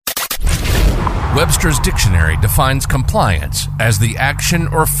Webster's Dictionary defines compliance as the action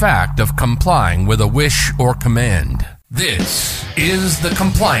or fact of complying with a wish or command. This is the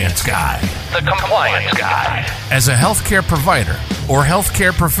Compliance Guy. The Compliance Guy. As a healthcare provider or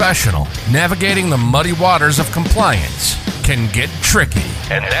healthcare professional, navigating the muddy waters of compliance can get tricky.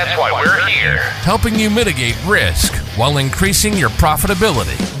 And that's why we're here. Helping you mitigate risk while increasing your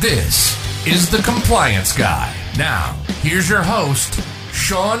profitability. This is the Compliance Guy. Now, here's your host,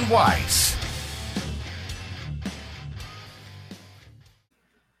 Sean Weiss.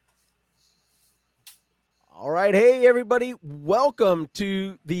 All right. Hey, everybody. Welcome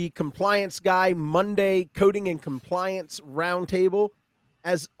to the Compliance Guy Monday Coding and Compliance Roundtable.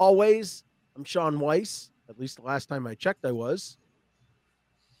 As always, I'm Sean Weiss. At least the last time I checked, I was.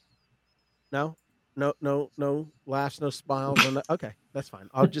 No laughs, no smiles. Okay, that's fine.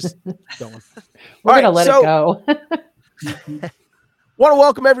 I'll just keep going. We're going to let it go. Want to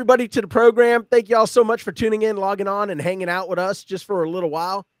welcome everybody to the program. Thank you all so much for tuning in, logging on, and hanging out with us just for a little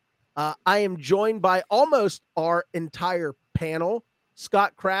while. I am joined by almost our entire panel.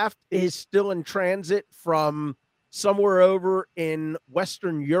 Scott Kraft is still in transit from somewhere over in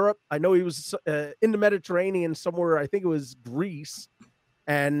Western Europe. I know he was in the Mediterranean somewhere. I think it was Greece.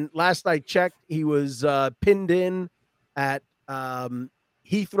 And last I checked, he was pinned in at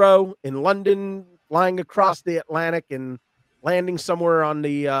Heathrow in London, flying across the Atlantic and landing somewhere on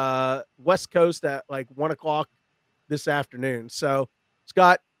the West Coast at like 1 o'clock this afternoon. So,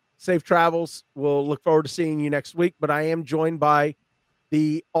 Scott, safe travels. We'll look forward to seeing you next week. But I am joined by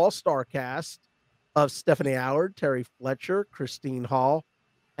the all-star cast of Stephanie Allard, Terry Fletcher, Christine Hall,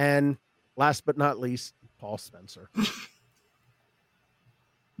 and last but not least, Paul Spencer.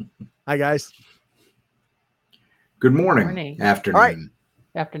 Hi, guys. Good morning. Afternoon. All right.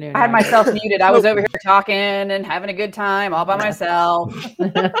 Afternoon. I had myself muted. I was over here talking and having a good time all by myself.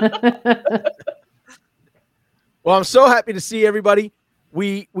 Well, I'm so happy to see everybody.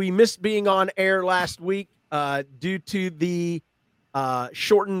 We missed being on air last week due to the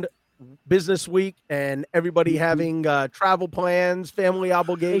shortened business week and everybody having travel plans, family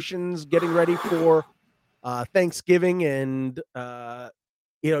obligations, getting ready for Thanksgiving, and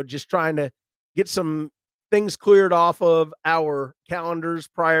just trying to get some things cleared off of our calendars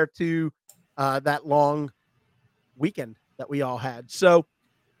prior to that long weekend that we all had. So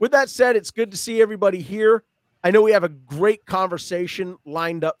with that said, it's good to see everybody here. I know we have a great conversation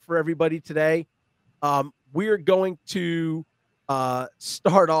lined up for everybody today. We're going to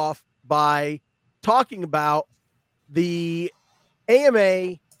start off by talking about the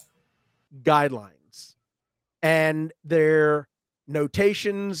AMA guidelines and their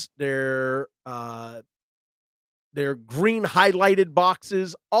notations, their green highlighted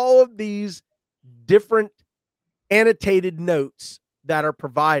boxes, all of these different annotated notes that are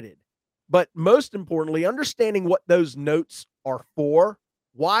provided. But most importantly, understanding what those notes are for,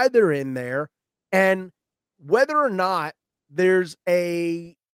 why they're in there, and whether or not there's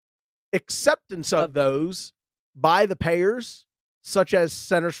a acceptance of those by the payers, such as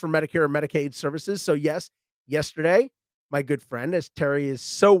Centers for Medicare and Medicaid Services. So yes, yesterday, my good friend, as Terry is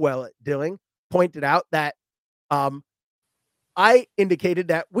so well at doing, pointed out that I indicated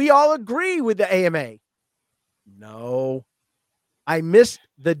that we all agree with the AMA. No, I missed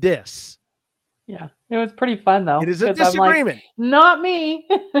the diss. Yeah, it was pretty fun, though. It is a disagreement. Like, not me.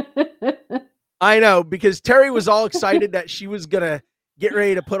 I know, because Terry was all excited that she was going to get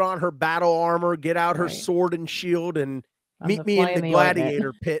ready to put on her battle armor, get out her sword and shield, and meet me in the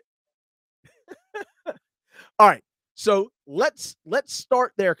gladiator pit. All right. So let's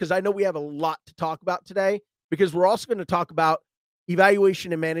start there, because I know we have a lot to talk about today, because we're also going to talk about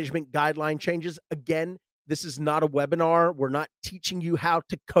evaluation and management guideline changes. Again, this is not a webinar. We're not teaching you how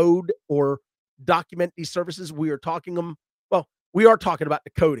to code or document these services. We are talking we are talking about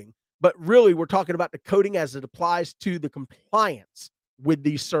the coding, but really we're talking about the coding as it applies to the compliance with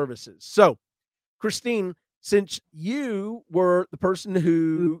these services. So, Christine, since you were the person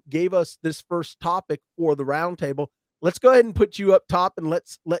who gave us this first topic for the roundtable, let's go ahead and put you up top, and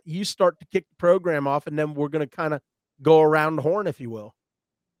let's let you start to kick the program off, and then we're going to kind of go around the horn, if you will.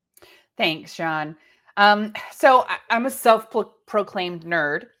 Thanks, Sean. So I'm a self-proclaimed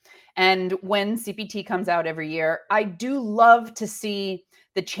nerd. And when CPT comes out every year, I do love to see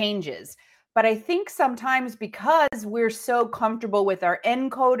the changes. But I think sometimes because we're so comfortable with our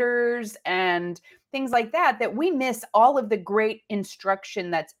encoders and things like that, that we miss all of the great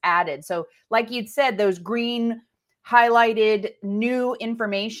instruction that's added. So like you'd said, those green highlighted new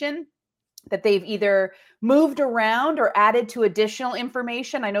information, that they've either moved around or added to additional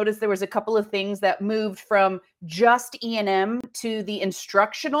information. I noticed there was a couple of things that moved from just E&M to the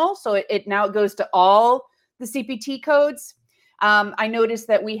instructional. So it now goes to all the CPT codes. I noticed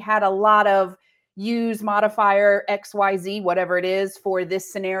that we had a lot of use modifier XYZ, whatever it is for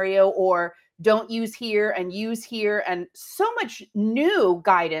this scenario, or don't use here and use here, and so much new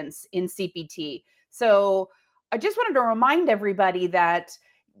guidance in CPT. So I just wanted to remind everybody that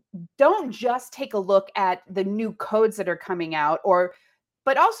don't just take a look at the new codes that are coming out,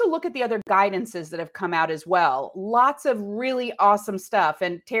 but also look at the other guidances that have come out as well. Lots of really awesome stuff.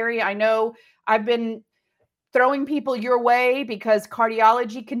 And Terry, I know I've been throwing people your way because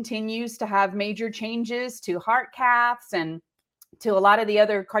cardiology continues to have major changes to heart caths and to a lot of the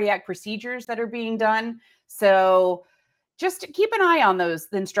other cardiac procedures that are being done. So just keep an eye on the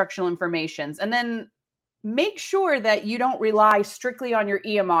instructional informations, and then make sure that you don't rely strictly on your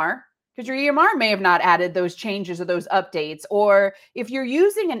EMR, because your EMR may have not added those changes or those updates. Or if you're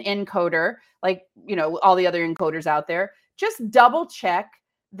using an encoder, like, all the other encoders out there, just double check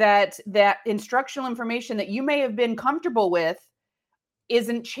that instructional information that you may have been comfortable with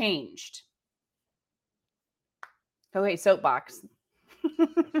isn't changed. Okay, soapbox.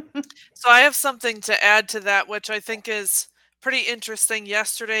 So I have something to add to that, which I think is pretty interesting.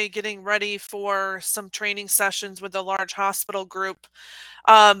 Yesterday, getting ready for some training sessions with a large hospital group,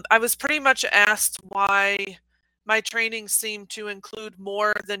 I was pretty much asked why my training seemed to include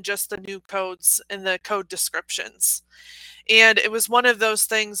more than just the new codes and the code descriptions. And it was one of those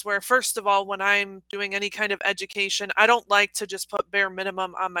things where, first of all, when I'm doing any kind of education, I don't like to just put bare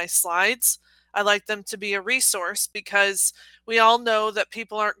minimum on my slides. I like them to be a resource, because we all know that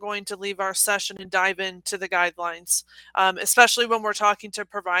people aren't going to leave our session and dive into the guidelines, especially when we're talking to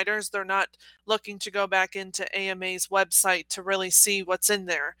providers. They're not looking to go back into AMA's website to really see what's in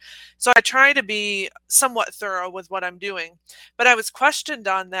there. So I try to be somewhat thorough with what I'm doing. But I was questioned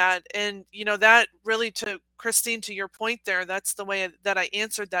on that, and that really, to Christine, to your point there, that's the way that I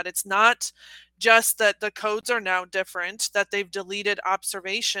answered that. It's not just that the codes are now different, that they've deleted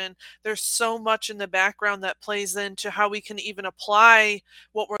observation. There's so much in the background that plays into how we can even apply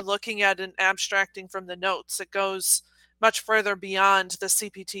what we're looking at and abstracting from the notes. It goes much further beyond the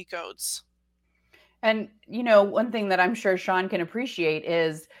CPT codes. And, one thing that I'm sure Sean can appreciate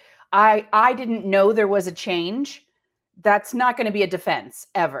is I didn't know there was a change. That's not going to be a defense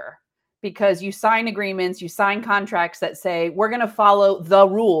ever, because you sign agreements, you sign contracts that say we're going to follow the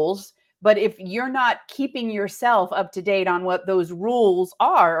rules. But if you're not keeping yourself up to date on what those rules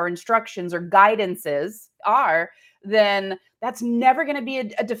are, or instructions or guidances are, then that's never going to be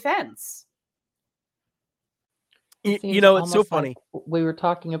a defense. It's so funny. Like we were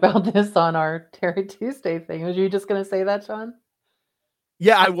talking about this on our Terry Tuesday thing. Was you just going to say that, Sean?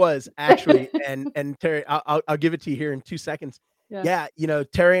 Yeah, I was actually. and Terry, I'll give it to you here in 2 seconds. Yeah,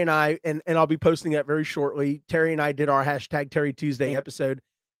 Terry and I, and I'll be posting that very shortly. Terry and I did our hashtag Terry Tuesday episode.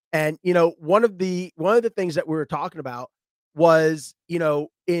 And, one of the things that we were talking about was,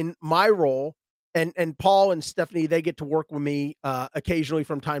 in my role, and Paul and Stephanie, they get to work with me occasionally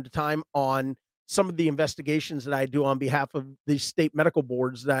from time to time on some of the investigations that I do on behalf of the state medical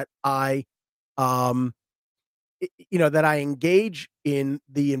boards that I engage in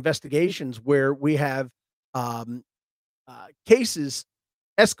the investigations where we have cases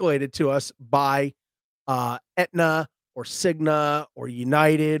escalated to us by Aetna or Cigna or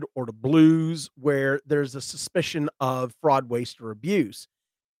United or the Blues, where there's a suspicion of fraud, waste, or abuse.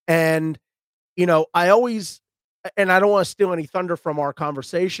 And, I always, and I don't want to steal any thunder from our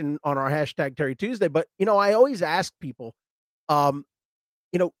conversation on our hashtag Terry Tuesday, but, I always ask people, can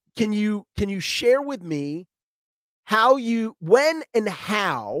you share with me when and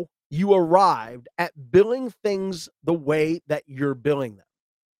how you arrived at billing things the way that you're billing them?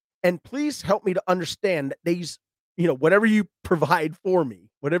 And please help me to understand that these, whatever you provide for me,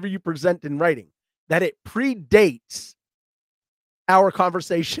 whatever you present in writing, that it predates our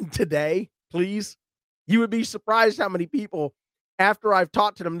conversation today, please. You would be surprised how many people, after I've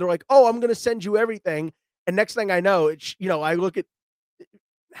talked to them, they're like, oh, I'm going to send you everything. And next thing I know, it's, I look at,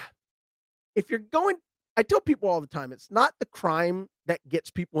 if you're going, I tell people all the time, it's not the crime that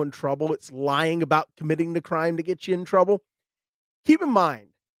gets people in trouble. It's lying about committing the crime to get you in trouble. Keep in mind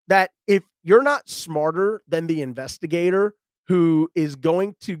that if you're not smarter than the investigator who is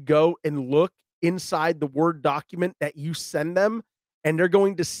going to go and look inside the Word document that you send them, and they're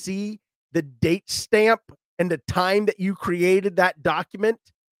going to see the date stamp and the time that you created that document,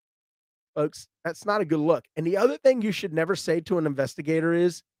 folks, that's not a good look. And the other thing you should never say to an investigator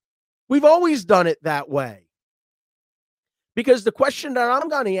is, we've always done it that way. Because the question that I'm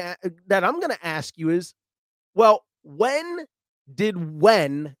going to ask you is, well, when did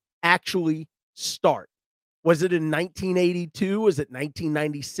when actually start? Was it in 1982? Was it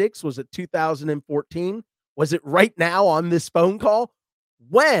 1996? Was it 2014? Was it right now on this phone call?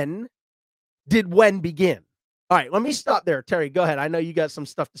 When did when begin? All right, let me stop there. Terry, go ahead. I know you got some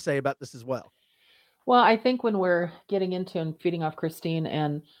stuff to say about this as well. Well, I think when we're getting into and feeding off Christine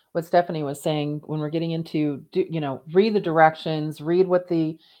and what Stephanie was saying, when we're getting into, read the directions, read what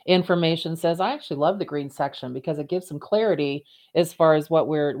the information says. I actually love the green section because it gives some clarity as far as what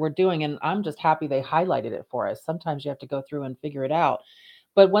we're doing. And I'm just happy they highlighted it for us. Sometimes you have to go through and figure it out.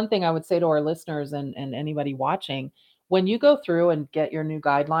 But one thing I would say to our listeners and anybody watching, when you go through and get your new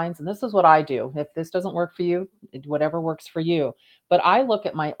guidelines, and this is what I do, if this doesn't work for you, whatever works for you. But I look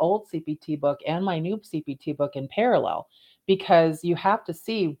at my old CPT book and my new CPT book in parallel because you have to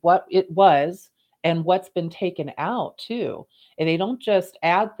see what it was and what's been taken out too. And they don't just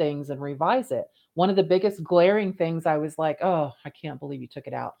add things and revise it. One of the biggest glaring things I was like, oh, I can't believe you took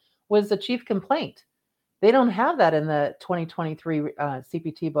it out, was the chief complaint. They don't have that in the 2023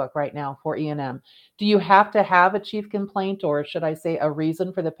 CPT book right now for E&M. Do you have to have a chief complaint, or should I say a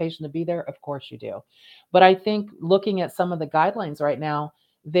reason for the patient to be there? Of course you do. But I think looking at some of the guidelines right now,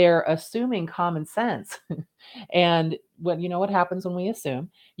 they're assuming common sense. And what happens when we assume?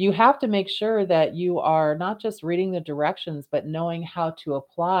 You have to make sure that you are not just reading the directions, but knowing how to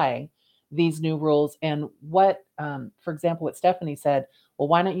apply these new rules and what, for example, what Stephanie said, well,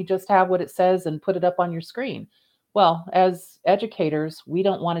 why don't you just have what it says and put it up on your screen? Well, as educators, we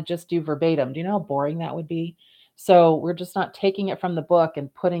don't want to just do verbatim. Do you know how boring that would be? So we're just not taking it from the book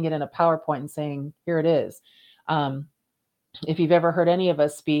and putting it in a PowerPoint and saying, here it is. If you've ever heard any of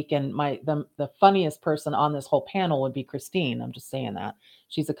us speak, and the funniest person on this whole panel would be Christine. I'm just saying that.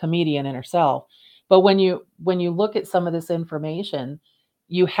 She's a comedian in herself. But when you look at some of this information,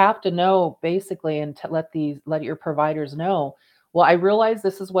 you have to know basically and let your providers know, well, I realize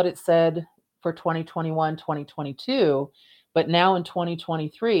this is what it said for 2021, 2022, but now in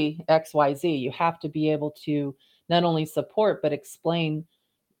 2023, XYZ, you have to be able to not only support, but explain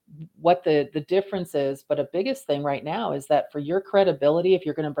what the difference is. But a biggest thing right now is that for your credibility, if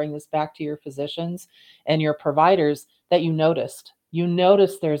you're going to bring this back to your physicians and your providers, that you notice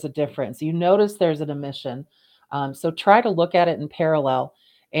there's a difference. You notice there's an omission. So try to look at it in parallel.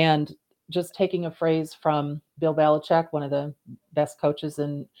 And just taking a phrase from Bill Belichick, one of the best coaches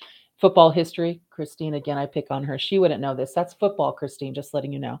in football history. Christine, again, I pick on her. She wouldn't know this. That's football, Christine, just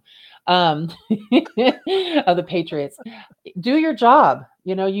letting you know. Of the Patriots. Do your job.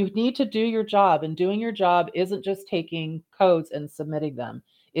 You need to do your job. And doing your job isn't just taking codes and submitting them.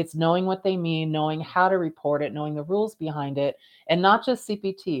 It's knowing what they mean, knowing how to report it, knowing the rules behind it, and not just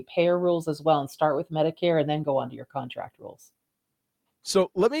CPT, payer rules as well. And start with Medicare and then go on to your contract rules.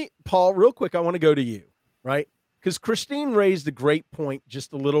 So Paul, real quick, I want to go to you, right? Because Christine raised a great point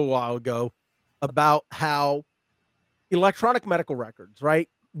just a little while ago about how electronic medical records, right?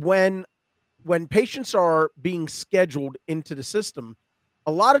 When patients are being scheduled into the system,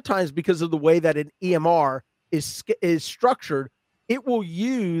 a lot of times because of the way that an EMR is structured, it will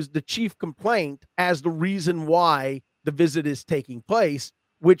use the chief complaint as the reason why the visit is taking place,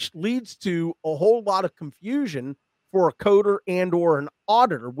 which leads to a whole lot of confusion for a coder and or an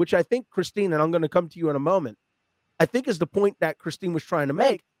auditor, which I think, Christine, and I'm going to come to you in a moment, I think is the point that Christine was trying to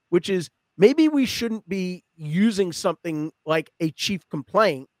make, which is maybe we shouldn't be using something like a chief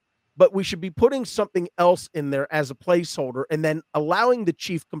complaint, but we should be putting something else in there as a placeholder and then allowing the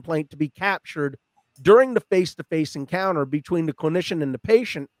chief complaint to be captured during the face-to-face encounter between the clinician and the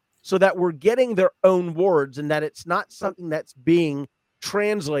patient so that we're getting their own words and that it's not something that's being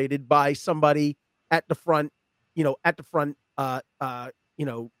translated by somebody at the front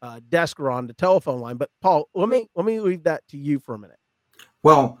desk or on the telephone line. But Paul, let me leave that to you for a minute.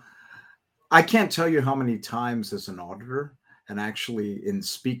 Well, I can't tell you how many times as an auditor, and actually in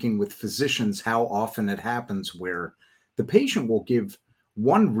speaking with physicians, how often it happens where the patient will give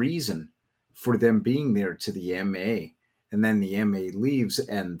one reason for them being there to the MA, and then the MA leaves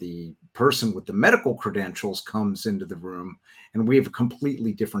and the person with the medical credentials comes into the room and we have a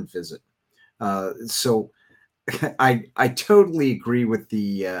completely different visit. So I totally agree with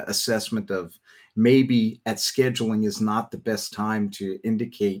the assessment of maybe at scheduling is not the best time to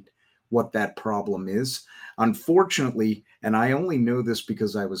indicate what that problem is. Unfortunately, and I only know this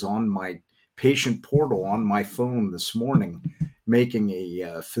because I was on my patient portal on my phone this morning making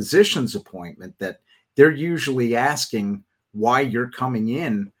a physician's appointment, that they're usually asking why you're coming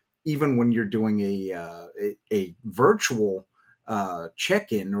in, even when you're doing a virtual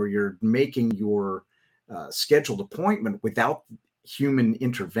check-in or you're making your scheduled appointment without human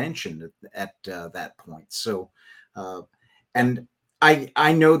intervention at that point. So, and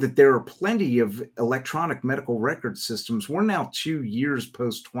I know that there are plenty of electronic medical record systems. We're now 2 years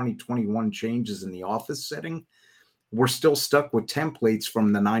post 2021 changes in the office setting. We're still stuck with templates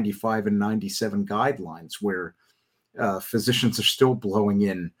from the 95 and 97 guidelines where physicians are still blowing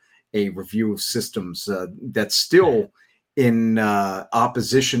in a review of systems that's still in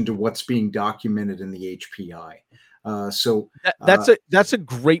opposition to what's being documented in the HPI. That's a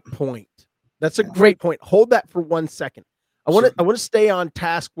great point. That's a great point. Hold that for 1 second. I want to stay on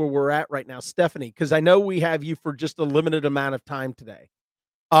task where we're at right now, Stephanie, because I know we have you for just a limited amount of time today.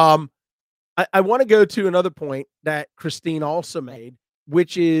 I want to go to another point that Christine also made,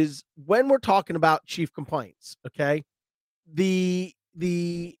 which is when we're talking about chief complaints, okay, the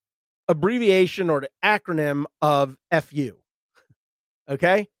abbreviation or the acronym of FU,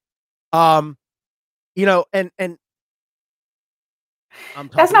 okay, you know, and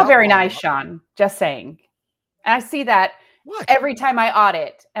that's not very nice, Sean. Just saying. And I see that every time I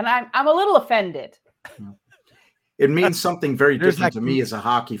audit, and I'm a little offended. It means something very different to me as a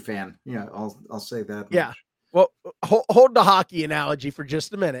hockey fan. Yeah, I'll say that. Yeah. Much. Well, hold the hockey analogy for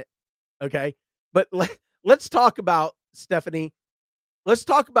just a minute, okay? But let's talk about, Stephanie, let's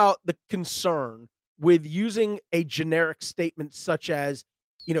talk about the concern with using a generic statement such as,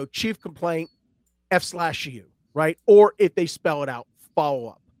 you know, chief complaint F/U, right? Or if they spell it out, follow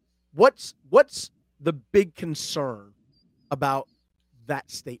up. What's the big concern about that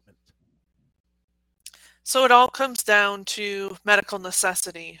statement? So it all comes down to medical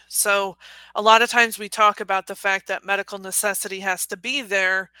necessity. So a lot of times we talk about the fact that medical necessity has to be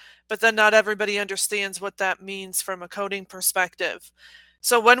there, but then not everybody understands what that means from a coding perspective.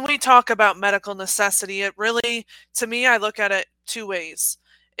 So when we talk about medical necessity, it really, to me, I look at it two ways.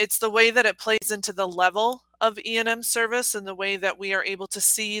 It's the way that it plays into the level of E&M service and the way that we are able to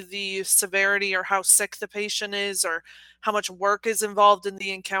see the severity or how sick the patient is or how much work is involved in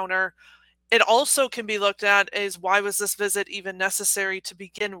the encounter. It also can be looked at as why was this visit even necessary to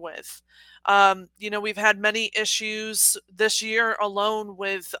begin with? We've had many issues this year alone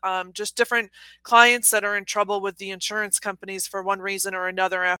with just different clients that are in trouble with the insurance companies for one reason or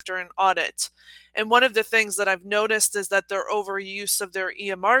another after an audit. And one of the things that I've noticed is that their overuse of their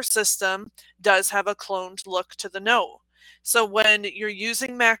EMR system does have a cloned look to the note. So when you're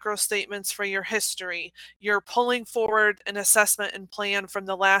using macro statements for your history, you're pulling forward an assessment and plan from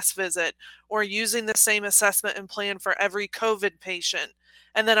the last visit, or using the same assessment and plan for every COVID patient.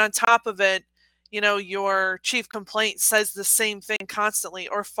 And then on top of it, your chief complaint says the same thing constantly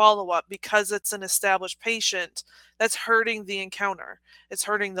or follow up because it's an established patient. That's hurting the encounter. It's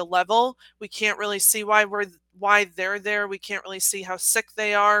hurting the level. We can't really see why they're there. We can't really see how sick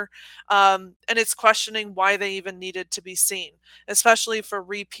they are. And it's questioning why they even needed to be seen, especially for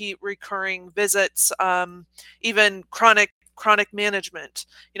repeat recurring visits, even chronic management.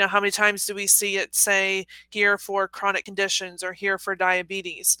 How many times do we see it say here for chronic conditions or here for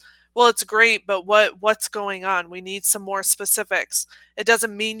diabetes? Well, it's great, but what's going on? We need some more specifics. It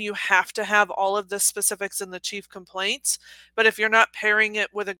doesn't mean you have to have all of the specifics in the chief complaints, but if you're not pairing it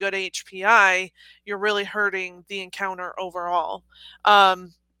with a good HPI, you're really hurting the encounter overall.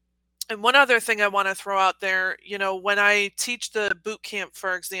 And one other thing I want to throw out there, when I teach the boot camp,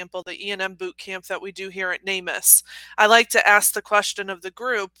 for example, the E&M boot camp that we do here at NAMUS, I like to ask the question of the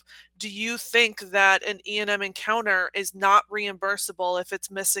group, do you think that an E&M encounter is not reimbursable if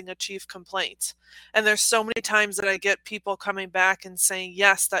it's missing a chief complaint? And there's so many times that I get people coming back and saying,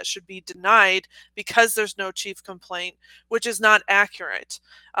 yes, that should be denied because there's no chief complaint, which is not accurate.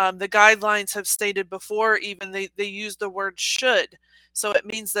 The guidelines have stated before, even they use the word should. So it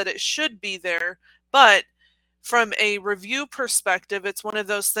means that it should be there, but from a review perspective, it's one of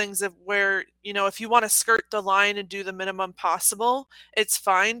those things of where, if you want to skirt the line and do the minimum possible, it's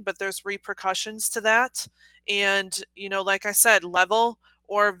fine, but there's repercussions to that. And, like I said, level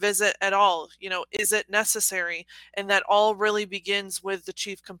or visit at all, is it necessary? And that all really begins with the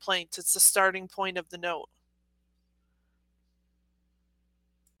chief complaint. It's the starting point of the note.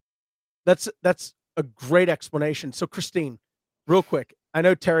 That's a great explanation. So Christine, real quick, I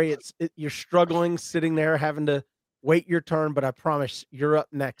know Terry, you're struggling sitting there having to wait your turn, but I promise you're up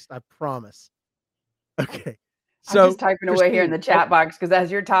next. I promise. Okay. So I'm just typing away here in the chat box because as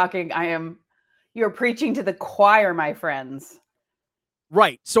you're talking, you're preaching to the choir, my friends.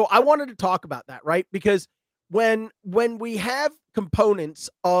 Right. So I wanted to talk about that, right? Because when we have components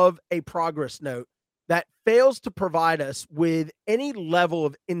of a progress note that fails to provide us with any level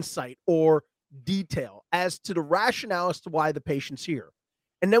of insight or detail as to the rationale as to why the patient's here.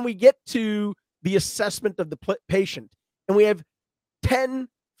 And then we get to the assessment of the patient. And we have 10,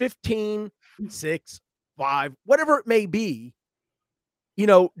 15, 6, 5, whatever it may be,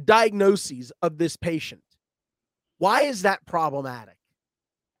 diagnoses of this patient. Why is that problematic?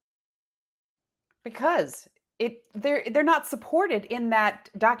 Because they're not supported in that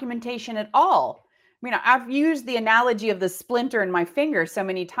documentation at all. I mean, I've used the analogy of the splinter in my finger so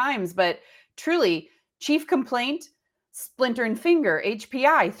many times, but truly, chief complaint, splinter in finger,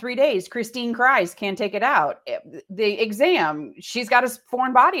 HPI, 3 days, Christine cries, can't take it out. The exam, she's got a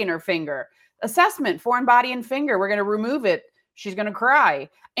foreign body in her finger. Assessment, foreign body and finger, we're going to remove it. She's going to cry.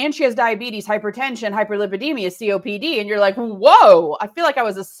 And she has diabetes, hypertension, hyperlipidemia, COPD. And you're like, whoa, I feel like I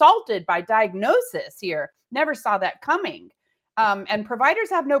was assaulted by diagnosis here. Never saw that coming. And providers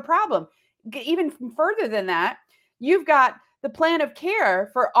have no problem. Even further than that, you've got the plan of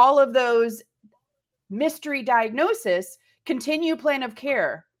care for all of those mystery diagnosis, continue plan of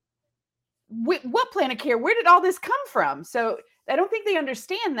care. What plan of care? Where did all this come from? So I don't think they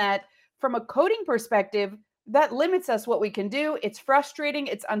understand that from a coding perspective, that limits us what we can do. It's frustrating.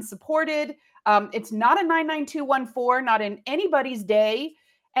 It's unsupported. It's not a 99214, not in anybody's day.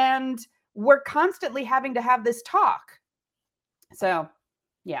 And we're constantly having to have this talk. So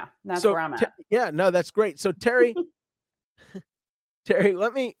yeah, that's where I'm at. Yeah, no, that's great. So Terry, Terry,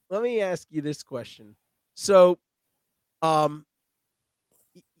 let me ask you this question. So,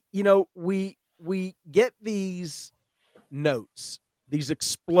 we get these notes, these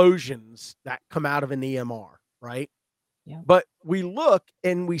explosions that come out of an EMR, right? Yeah. But we look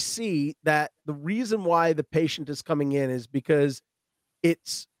and we see that the reason why the patient is coming in is because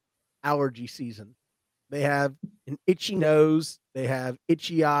it's allergy season. They have an itchy nose, they have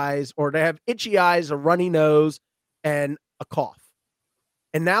itchy eyes, or they have itchy eyes, a runny nose, and a cough.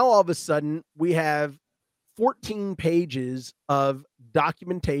 And now all of a sudden we have 14 pages of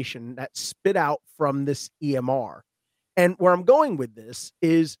documentation that spit out from this EMR. And where I'm going with this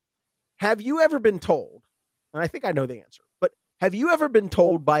is, have you ever been told, and I think I know the answer, but have you ever been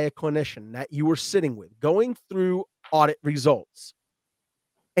told by a clinician that you were sitting with, going through audit results,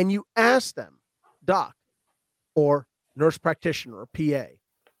 and you asked them, doc, or nurse practitioner, or PA,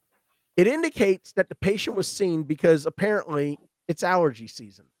 it indicates that the patient was seen because apparently it's allergy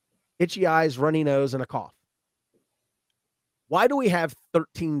season, itchy eyes, runny nose, and a cough. Why do we have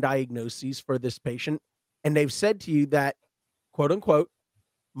 13 diagnoses for this patient? And they've said to you that, quote unquote,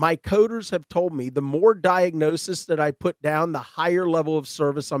 my coders have told me the more diagnosis that I put down, the higher level of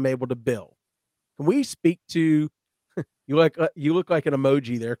service I'm able to bill. Can we speak to, you look like an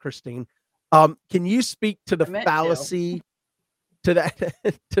emoji there, Christine. Can you speak to the fallacy, to that,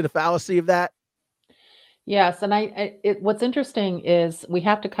 to the fallacy of that? Yes, and what's interesting is we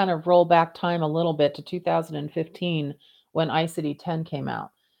have to kind of roll back time a little bit to 2015 when ICD-10 came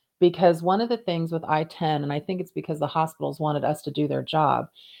out, because one of the things with I-10, and I think it's because the hospitals wanted us to do their job,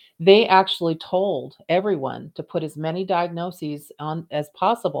 they actually told everyone to put as many diagnoses on as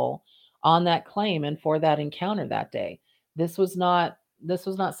possible on that claim and for that encounter that day. This was not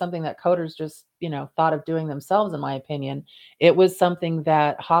something that coders just, thought of doing themselves, in my opinion. It was something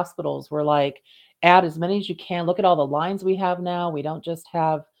that hospitals were like, add as many as you can. Look at all the lines we have now. We don't just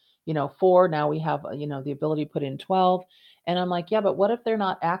have, 4. Now we have, the ability to put in 12. And I'm like, yeah, but what if they're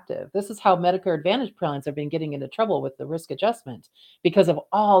not active? This is how Medicare Advantage plans have been getting into trouble with the risk adjustment, because of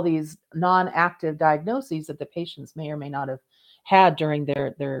all these non-active diagnoses that the patients may or may not have had during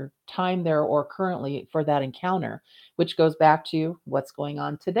their time there or currently for that encounter, which goes back to what's going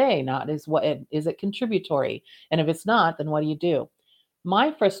on today. Is it contributory? And if it's not, then what do you do?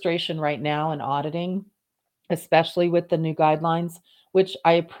 My frustration right now in auditing, especially with the new guidelines, which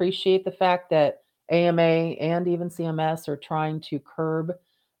I appreciate the fact that AMA and even CMS are trying to curb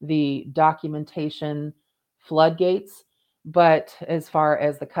the documentation floodgates. But as far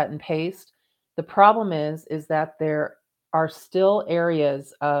as the cut and paste, the problem is that there are still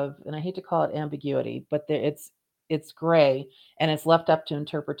areas of, and I hate to call it ambiguity, but it's gray and it's left up to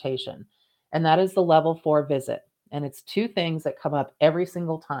interpretation. And that is the level 4 visit. And it's 2 things that come up every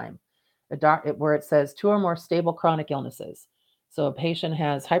single time. Where it says 2 or more stable chronic illnesses. So a patient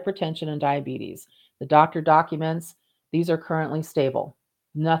has hypertension and diabetes. The doctor documents these are currently stable,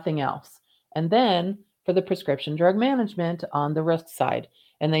 nothing else. And then for the prescription drug management on the risk side,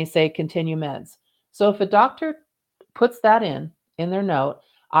 and they say continue meds. So if a doctor puts that in their note,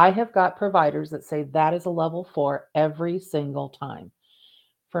 I have got providers that say that is a level 4 every single time.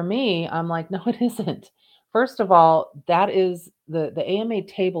 For me, I'm like, no, it isn't. First of all, that is the AMA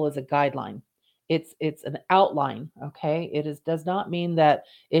table is a guideline. It's an outline, okay? Does not mean that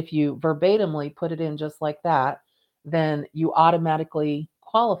if you verbatimly put it in just like that, then you automatically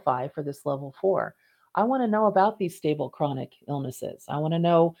qualify for this level 4. I want to know about these stable chronic illnesses. I want to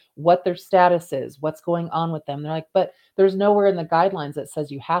know what their status is, what's going on with them. They're like, but there's nowhere in the guidelines that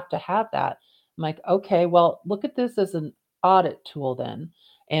says you have to have that. I'm like, okay, well, look at this as an audit tool then.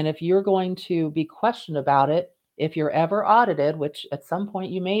 And if you're going to be questioned about it, if you're ever audited, which at some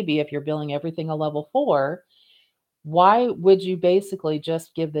point you may be if you're billing everything a level 4, why would you basically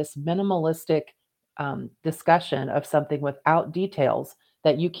just give this minimalistic discussion of something without details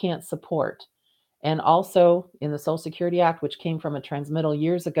that you can't support? And also in the Social Security Act, which came from a transmittal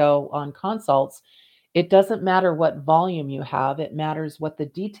years ago on consults, it doesn't matter what volume you have. It matters what the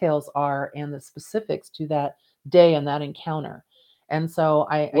details are and the specifics to that day and that encounter. And so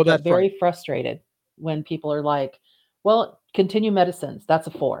I get very frustrated when people are like, well, continue medicines, that's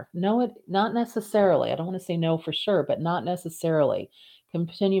a 4. No, not necessarily. I don't want to say no for sure, but not necessarily.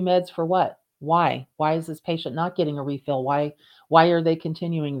 Continue meds for what? Why? Why is this patient not getting a refill? Why are they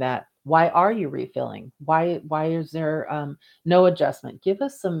continuing that? Why are you refilling? Why is there no adjustment? Give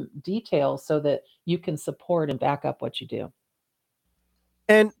us some details so that you can support and back up what you do.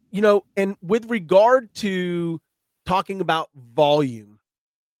 And, and with regard to talking about volume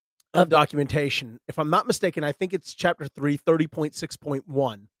of documentation, if I'm not mistaken, I think it's chapter 3,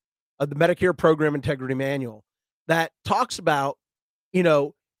 30.6.1 of the Medicare Program Integrity Manual that talks about,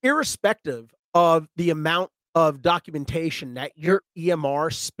 irrespective of the amount of documentation that your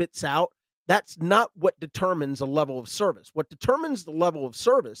EMR spits out, that's not what determines a level of service. What determines the level of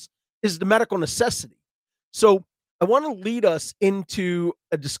service is the medical necessity. So I want to lead us into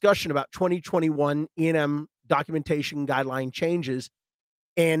a discussion about 2021 E&M documentation guideline changes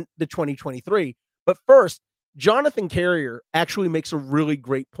and the 2023. But first, Jonathan Carrier actually makes a really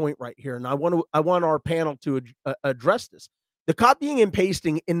great point right here, and I want our panel to address this. The copying and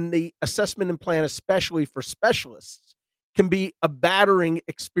pasting in the assessment and plan, especially for specialists, can be a battering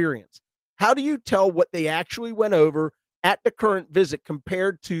experience. How do you tell what they actually went over at the current visit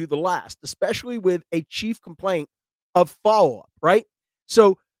compared to the last, especially with a chief complaint of follow-up, right?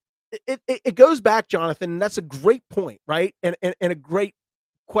 So it goes back, Jonathan, and that's a great point, right? And a great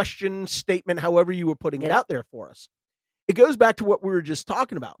question, statement, however you were putting it out there for us. It goes back to what we were just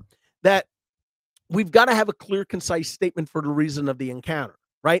talking about, that we've got to have a clear, concise statement for the reason of the encounter,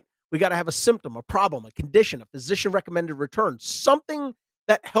 right? We got to have a symptom, a problem, a condition, a physician recommended return, something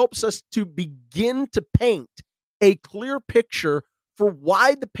that helps us to begin to paint a clear picture for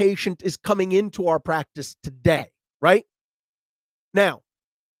why the patient is coming into our practice today, right? Now,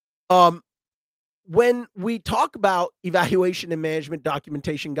 when we talk about evaluation and management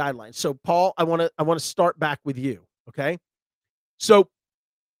documentation guidelines, so Paul, I want to start back with you, okay? So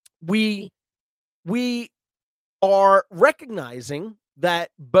we are recognizing that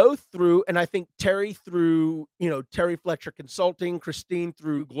both through, and I think Terry through, Terry Fletcher Consulting, Christine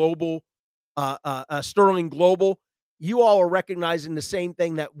through Global, Sterling Global, you all are recognizing the same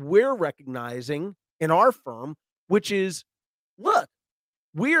thing that we're recognizing in our firm, which is, look,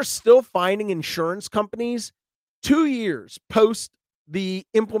 we are still finding insurance companies 2 years post the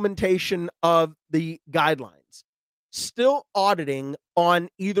implementation of the guidelines, still auditing on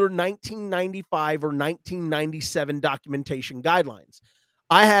either 1995 or 1997 documentation guidelines.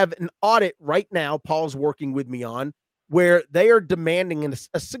 I have an audit right now, Paul's working with me on, where they are demanding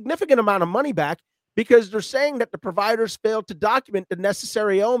a significant amount of money back because they're saying that the providers failed to document the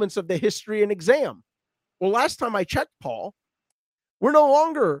necessary elements of the history and exam. Well, last time I checked, Paul, we're no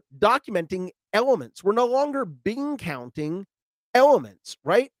longer documenting elements. We're no longer bean counting elements,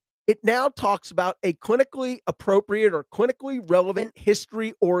 right? It now talks about a clinically appropriate or clinically relevant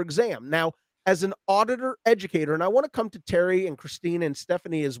history or exam. Now, as an auditor educator, and I want to come to Terry and Christine and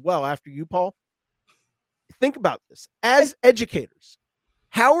Stephanie as well after you, Paul, think about this. As educators,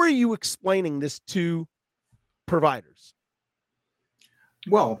 how are you explaining this to providers?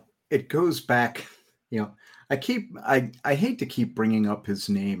 Well, it goes back, I hate to keep bringing up his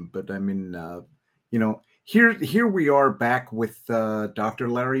name, but I mean, here we are back with Dr.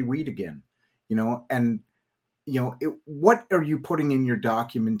 Larry Weed again, and what are you putting in your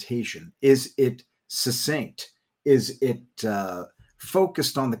documentation? Is it succinct? Is it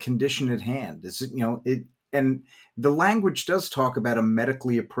focused on the condition at hand? Is it, and the language does talk about a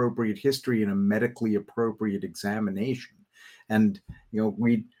medically appropriate history and a medically appropriate examination, and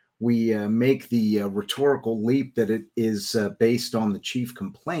we make the rhetorical leap that it is based on the chief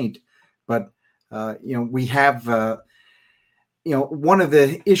complaint, but we have one of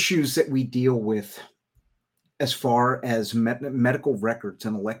the issues that we deal with as far as medical records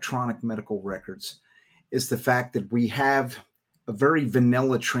and electronic medical records is the fact that we have a very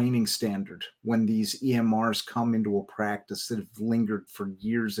vanilla training standard when these EMRs come into a practice that have lingered for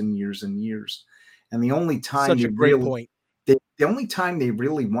years and years and years. And the only time Such a great point. the only time they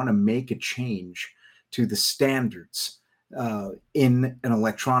really want to make a change to the standards in an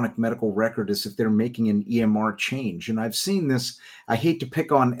electronic medical record is if they're making an EMR change. And I've seen this. I hate to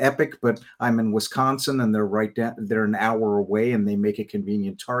pick on Epic, but I'm in Wisconsin and they're an hour away and they make a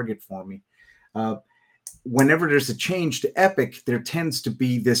convenient target for me. Whenever there's a change to Epic, there tends to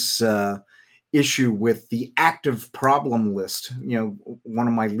be this issue with the active problem list. One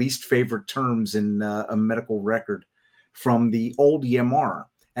of my least favorite terms in a medical record from the old EMR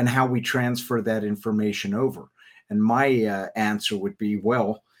and how we transfer that information over. And my answer would be,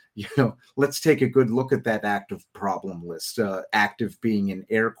 well, let's take a good look at that active problem list, active being in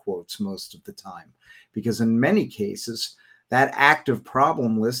air quotes most of the time, because in many cases, that active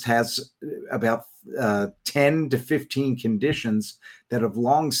problem list has about 10 to 15 conditions that have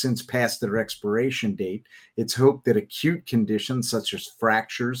long since passed their expiration date. It's hoped that acute conditions such as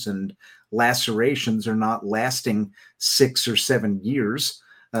fractures and lacerations are not lasting 6 or 7 years.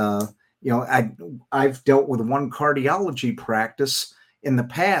 I've dealt with one cardiology practice in the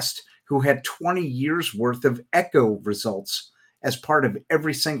past who had 20 years worth of echo results as part of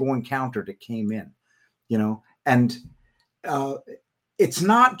every single encounter that came in, and it's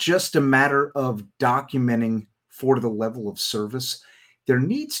not just a matter of documenting for the level of service. There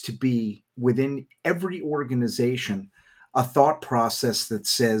needs to be within every organization a thought process that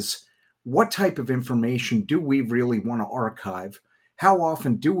says, what type of information do we really want to archive? How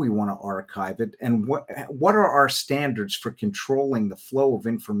often do we want to archive it? And what are our standards for controlling the flow of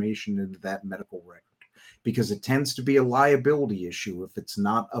information into that medical record? Because it tends to be a liability issue if it's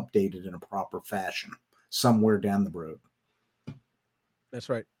not updated in a proper fashion somewhere down the road. That's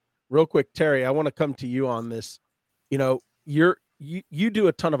right. Real quick, Terry, I want to come to you on this. You do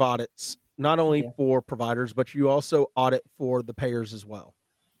a ton of audits, not only for providers, but you also audit for the payers as well.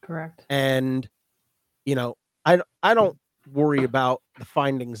 Correct. And, I don't worry about the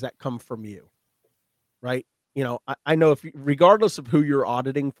findings that come from you, right? I know regardless of who you're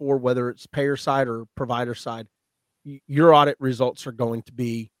auditing for, whether it's payer side or provider side, your audit results are going to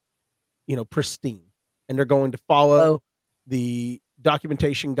be, pristine, and they're going to follow the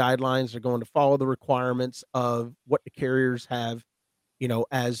documentation guidelines. They're going to follow the requirements of what the carriers have,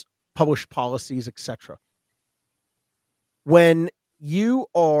 as published policies, etc. When you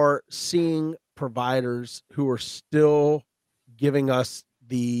are seeing providers who are still giving us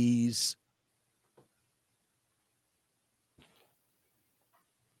these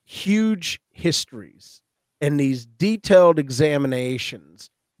huge histories and these detailed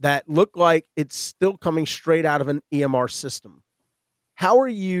examinations that look like it's still coming straight out of an EMR system, how are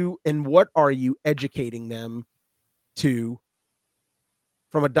you and what are you educating them to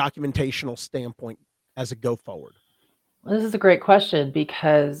from a documentational standpoint as a go forward? Well, this is a great question,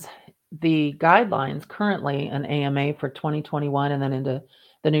 because the guidelines currently an AMA for 2021 and then into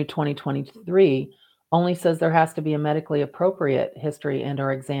the new 2023 only says there has to be a medically appropriate history and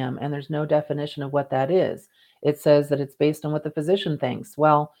or exam, and there's no definition of what that is. It says that it's based on what the physician thinks.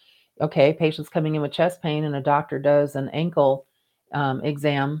 Well, okay, patient's coming in with chest pain and a doctor does an ankle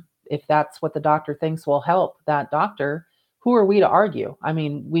exam. If that's what the doctor thinks will help that doctor, who are we to argue? I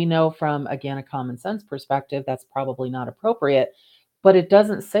mean, we know from, again, a common sense perspective, that's probably not appropriate, but it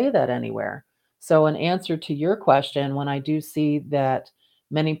doesn't say that anywhere. So in answer to your question, when I do see that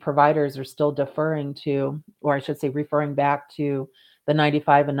many providers are still deferring to, or I should say referring back to the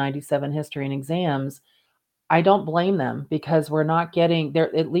 95 and 97 history and exams, I don't blame them, because we're not getting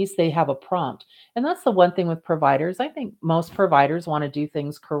there. At least they have a prompt. And that's the one thing with providers. I think most providers want to do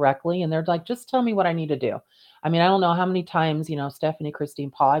things correctly. And they're like, just tell me what I need to do. I mean, I don't know how many times, Stephanie,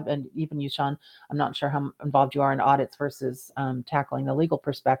 Christine, Paul, and even you, Sean, I'm not sure how involved you are in audits versus tackling the legal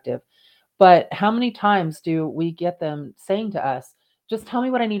perspective. But how many times do we get them saying to us, just tell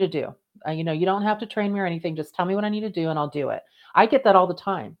me what I need to do? You don't have to train me or anything. Just tell me what I need to do and I'll do it. I get that all the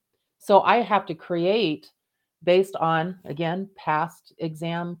time. So I have to create based on, again, past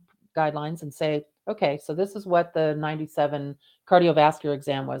exam guidelines and say, okay, so this is what the 97 cardiovascular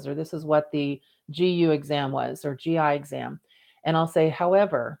exam was, or this is what the GU exam was, or GI exam. And I'll say,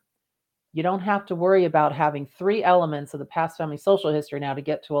 however, you don't have to worry about having 3 elements of the past family social history now to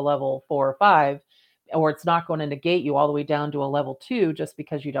get to a level 4 or 5, or it's not going to negate you all the way down to a level 2 just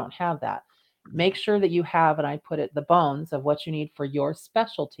because you don't have that. Make sure that you have, and I put it, the bones of what you need for your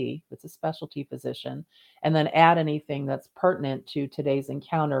specialty. It's a specialty physician, and then add anything that's pertinent to today's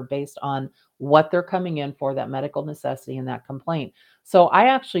encounter based on what they're coming in for, that medical necessity and that complaint. So I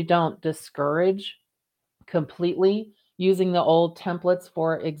actually don't discourage completely using the old templates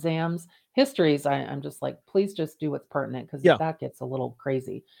for exams. Histories, I'm just like, please just do what's pertinent, because Yeah. that gets a little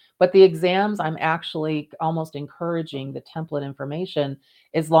crazy. But the exams, I'm actually almost encouraging the template information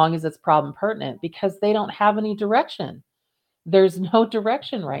as long as it's problem pertinent, because they don't have any direction. There's no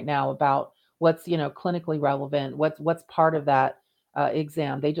direction right now about what's, clinically relevant, what's part of that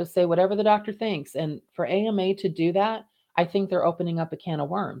exam. They just say whatever the doctor thinks. And for AMA to do that, I think they're opening up a can of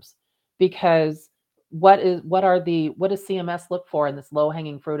worms, because what does CMS look for in this low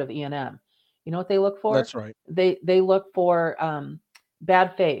hanging fruit of E&M? You know what they look for? That's right. They look for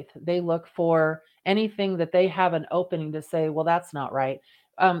bad faith. They look for anything that they have an opening to say, well, that's not right.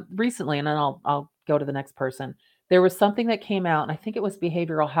 Recently, and then I'll go to the next person. There was something that came out, and I think it was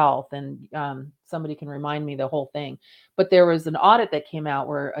behavioral health, and somebody can remind me the whole thing. But there was an audit that came out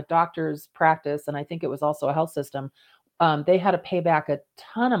where a doctor's practice, and I think it was also a health system, they had to pay back a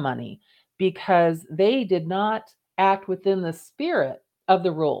ton of money because they did not act within the spirit of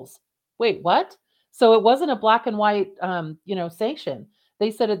the rules. Wait, what? So it wasn't a black and white, sanction. They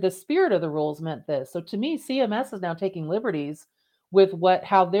said the spirit of the rules meant this. So to me, CMS is now taking liberties with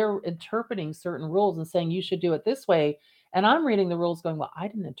how they're interpreting certain rules and saying you should do it this way. And I'm reading the rules going, well, I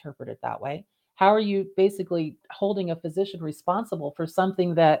didn't interpret it that way. How are you basically holding a physician responsible for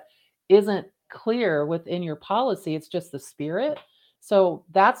something that isn't clear within your policy? It's just the spirit. So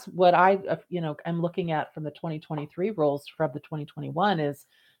that's what I'm looking at from the 2023 rules from the 2021 is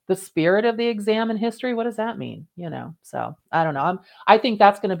the spirit of the exam in history. What does that mean? So I don't know. I think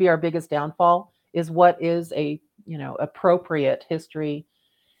that's going to be our biggest downfall, is what is a appropriate history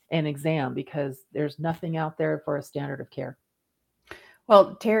and exam, because there's nothing out there for a standard of care.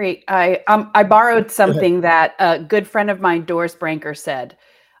 Well, Terry, I borrowed something that a good friend of mine, Doris Branker, said.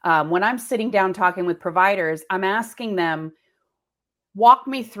 When I'm sitting down talking with providers, I'm asking them, walk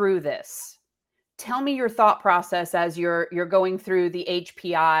me through this. Tell me your thought process as you're going through the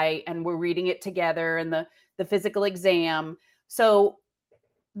HPI and we're reading it together, and the physical exam. So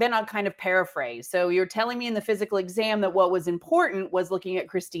then I'll kind of paraphrase. So you're telling me in the physical exam that what was important was looking at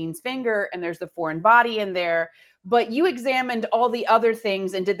Christine's finger, and there's the foreign body in there, but you examined all the other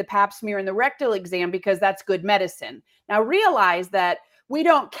things and did the pap smear and the rectal exam because that's good medicine. Now realize that we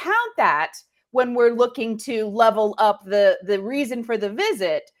don't count that when we're looking to level up the reason for the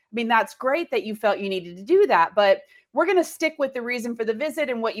visit. I mean, that's great that you felt you needed to do that, but we're going to stick with the reason for the visit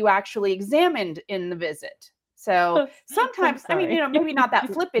and what you actually examined in the visit. So sometimes, I mean, maybe not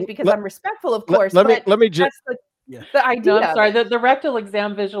that flippant, because I'm respectful, of course. Let me just. The idea. No, I'm sorry. The rectal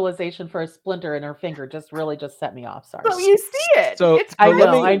exam visualization for a splinter in her finger just set me off. Sorry. So you see it. So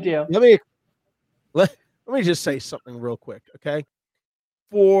I do. Let me just say something real quick, okay?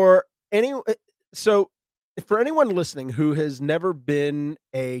 For anyone listening who has never been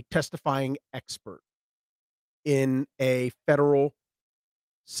a testifying expert in a federal,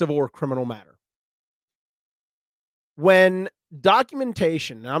 civil, or criminal matter, when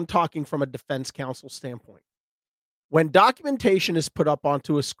documentation, and I'm talking from a defense counsel standpoint, when documentation is put up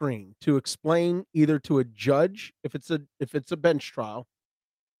onto a screen to explain either to a judge, if it's a bench trial,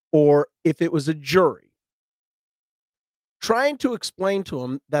 or if it was a jury, trying to explain to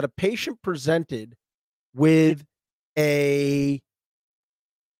them that a patient presented with a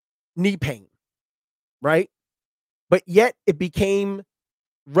knee pain, right? But yet it became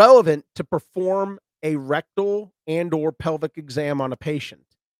relevant to perform a rectal and or pelvic exam on a patient.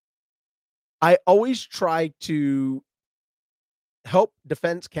 I always try to help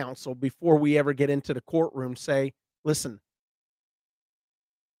defense counsel before we ever get into the courtroom say, listen,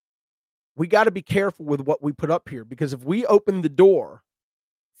 we got to be careful with what we put up here, because if we open the door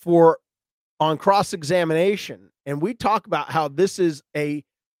on cross-examination and we talk about how this is a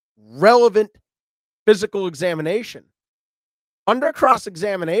relevant physical examination, under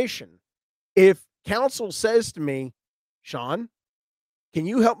cross-examination, if counsel says to me, Sean, can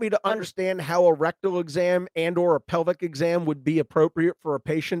you help me to understand how a rectal exam and or a pelvic exam would be appropriate for a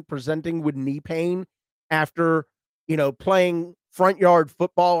patient presenting with knee pain after, playing front yard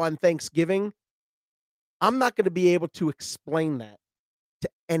football on Thanksgiving? I'm not going to be able to explain that to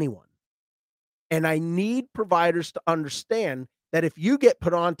anyone. And I need providers to understand that if you get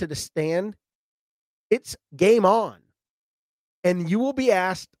put onto the stand, it's game on. And you will be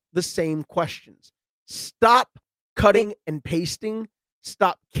asked the same questions. Stop cutting and pasting.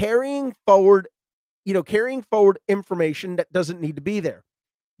 Stop carrying forward information that doesn't need to be there.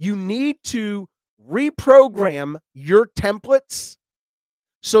 You need to reprogram your templates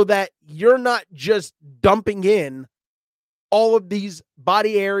so that you're not just dumping in all of these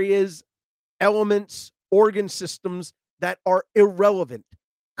body areas, elements, organ systems that are irrelevant.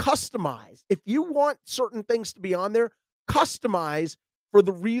 Customize. If you want certain things to be on there, customize for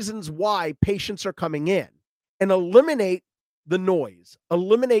the reasons why patients are coming in and eliminate the noise,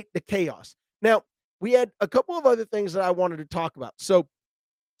 eliminate the chaos. Now, we had a couple of other things that I wanted to talk about. So,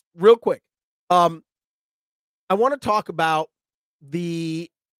 real quick, I want to talk about the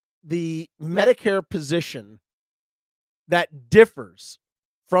Medicare position that differs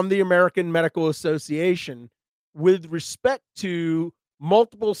from the American Medical Association with respect to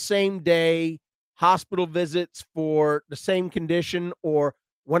multiple same-day hospital visits for the same condition, or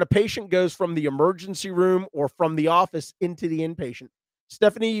when a patient goes from the emergency room or from the office into the inpatient.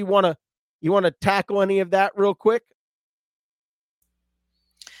 Stephanie, you want to tackle any of that real quick?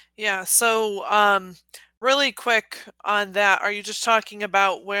 Yeah, so really quick on that, are you just talking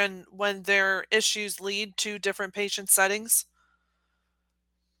about when their issues lead to different patient settings?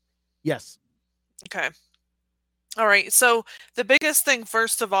 Yes. Okay. All right. So the biggest thing,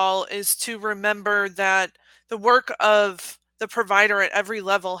 first of all, is to remember that the work of the provider at every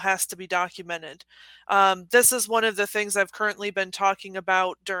level has to be documented. This is one of the things I've currently been talking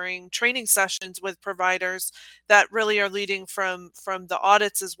about during training sessions with providers that really are leading from the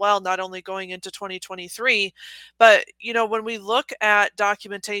audits as well, not only going into 2023, but when we look at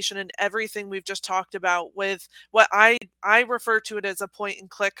documentation and everything we've just talked about with what I refer to it as a point and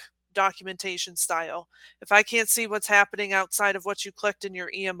click documentation style. If I can't see what's happening outside of what you clicked in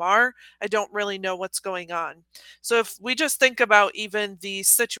your EMR, I don't really know what's going on. So if we just think about even the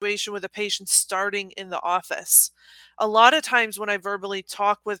situation with a patient starting in the office, a lot of times when I verbally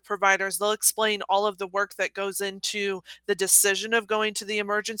talk with providers, they'll explain all of the work that goes into the decision of going to the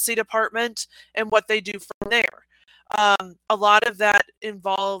emergency department and what they do from there. A lot of that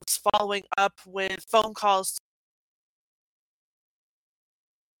involves following up with phone calls.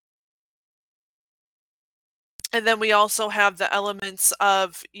 And then we also have the elements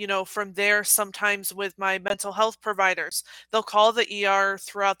of, from there, sometimes with my mental health providers, they'll call the ER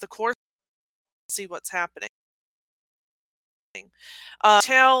throughout the course to see what's happening.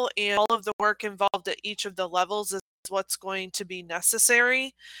 Detail and all of the work involved at each of the levels is what's going to be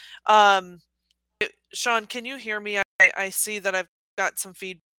necessary. Um, Sean, can you hear me? I see that I've got some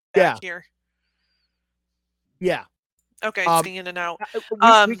feedback here. Yeah. Okay, it's in and out.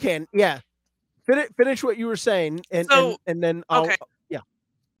 We can. Yeah. Finish what you were saying, and then I'll. Okay. Yeah.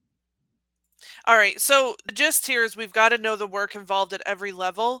 All right. So the gist here is we've got to know the work involved at every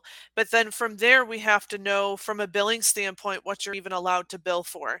level, but then from there we have to know from a billing standpoint what you're even allowed to bill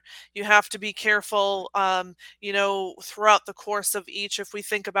for. You have to be careful, throughout the course of each. If we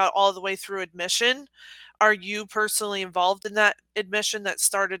think about all the way through admission, are you personally involved in that admission that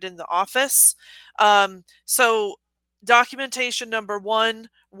started in the office? So documentation number one,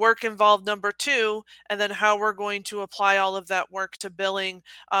 work involved number two, and then how we're going to apply all of that work to billing,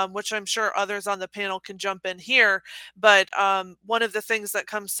 which I'm sure others on the panel can jump in here. But one of the things that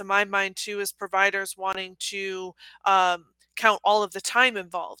comes to my mind too is providers wanting to count all of the time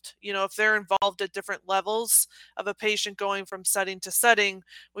involved. If they're involved at different levels of a patient going from setting to setting,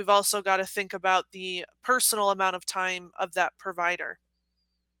 we've also got to think about the personal amount of time of that provider.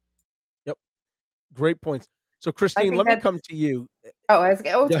 Yep. Great points. So, Christine, let me come to you. I was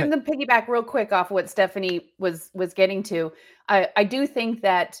going to piggyback real quick off what Stephanie was getting to. I do think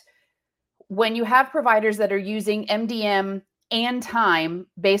that when you have providers that are using MDM and time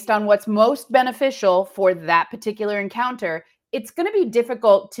based on what's most beneficial for that particular encounter, it's going to be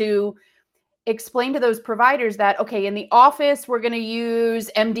difficult to explain to those providers that, okay, in the office, we're going to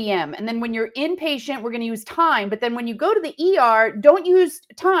use MDM. And then when you're inpatient, we're going to use time. But then when you go to the ER, don't use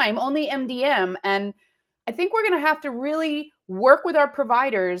time, only MDM. And I think we're going to have to really work with our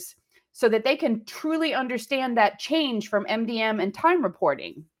providers so that they can truly understand that change from MDM and time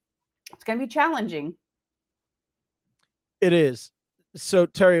reporting. It's going to be challenging. It is. So,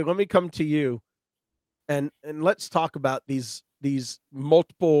 Terry, let me come to you and let's talk about these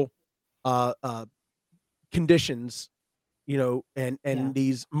multiple conditions, and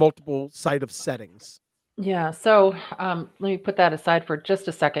these multiple site of settings. Yeah. So let me put that aside for just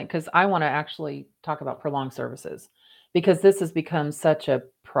a second, because I want to actually talk about prolonged services, because this has become such a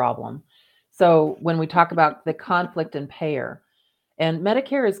problem. So when we talk about the conflict in payer, and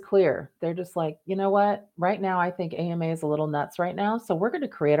Medicare is clear, they're just like, you know what, right now, I think AMA is a little nuts right now. So we're going to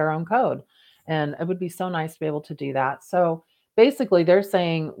create our own code. And it would be so nice to be able to do that. So basically they're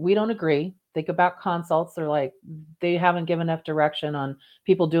saying, we don't agree. Think about consults. They're like, they haven't given enough direction on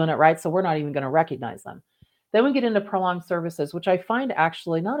people doing it right. So we're not even going to recognize them. Then we get into prolonged services, which I find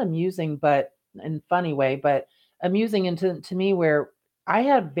actually not amusing, but in funny way, but amusing into to me, where I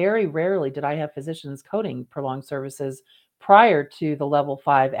had very rarely did I have physicians coding prolonged services prior to the level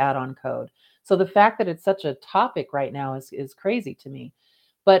 5 add-on code. So the fact that it's such a topic right now is crazy to me.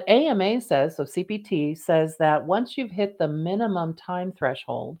 But AMA says, so CPT says that once you've hit the minimum time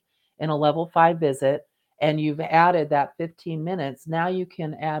threshold in a level 5 visit and you've added that 15 minutes, now you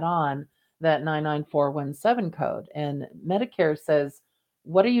can add on that 99417 code. And Medicare says,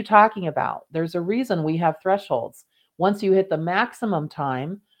 what are you talking about? There's a reason we have thresholds. Once you hit the maximum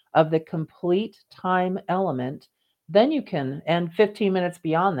time of the complete time element, then you can, and 15 minutes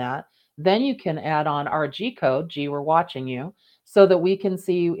beyond that, then you can add on our G code, G, we're watching you, so that we can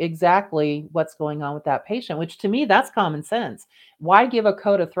see exactly what's going on with that patient, which to me, that's common sense. Why give a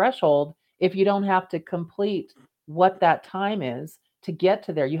code a threshold if you don't have to complete what that time is to get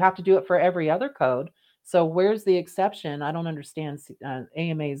to there? You have to do it for every other code. So where's the exception? I don't understand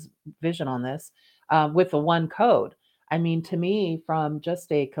AMA's vision on this with the one code. I mean, to me, from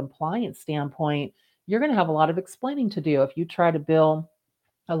just a compliance standpoint, you're going to have a lot of explaining to do if you try to bill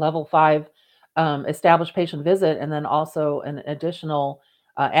a level 5 established patient visit and then also an additional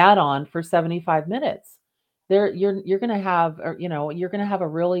add-on for 75 minutes. There, you're going to have, or, you're going to have a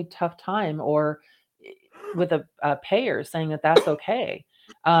really tough time, or with a payer saying that that's okay.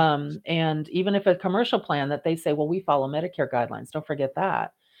 And even if a commercial plan that they say, well, we follow Medicare guidelines, don't forget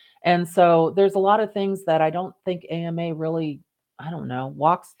that. And so there's a lot of things that I don't think AMA really, I don't know,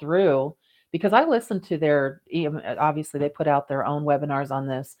 walks through, because I listened to their, obviously they put out their own webinars on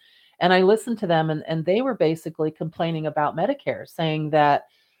this, and I listened to them, and they were basically complaining about Medicare, saying that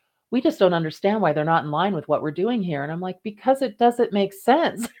we just don't understand why they're not in line with what we're doing here. And I'm like, because it doesn't make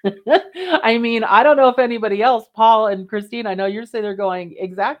sense. I mean, I don't know if anybody else, Paul and Christine, I know you're saying they're going,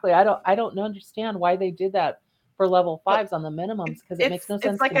 exactly. I don't understand why they did that for level 5s on the minimums, because it makes no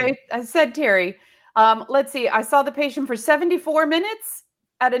sense. It's like I said, Terry, let's see, I saw the patient for 74 minutes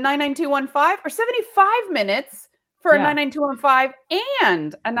at a 99215, or 75 minutes for a 99215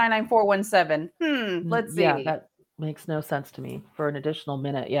 and a 99417. Let's see. Yeah, that makes no sense to me for an additional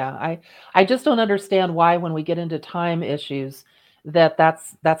minute. Yeah, I just don't understand why, when we get into time issues,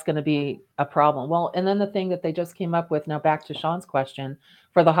 that's going to be a problem. Well, and then the thing that they just came up with, now back to Sean's question,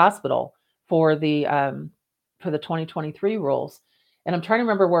 for the hospital, for the 2023 rules, and I'm trying to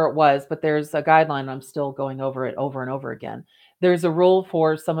remember where it was, but there's a guideline. I'm still going over it over and over again. There's a rule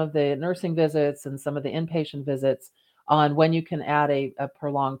for some of the nursing visits and some of the inpatient visits on when you can add a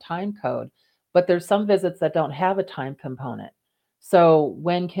prolonged time code. But there's some visits that don't have a time component. So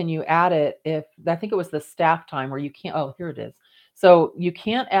when can you add it? If I think it was the staff time where you can't, oh, here it is. So you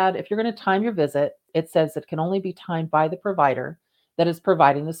can't add, if you're going to time your visit, it says it can only be timed by the provider that is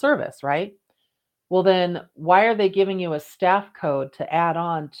providing the service, right? Well, then why are they giving you a staff code to add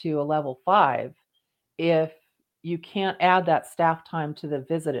on to a level 5 if you can't add that staff time to the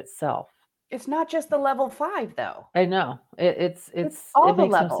visit itself? It's not just the level 5, though. I know. It's all it the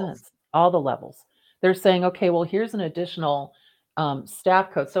makes levels. no sense. All the levels. They're saying, okay, well, here's an additional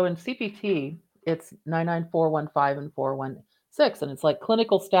staff code. So in CPT, it's 99415 and 416, and it's like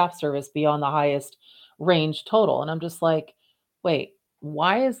clinical staff service beyond the highest range total. And I'm just like, wait,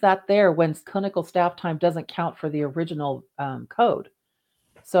 why is that there when clinical staff time doesn't count for the original code?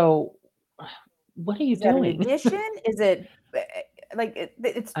 So what are you doing? An addition? Is it like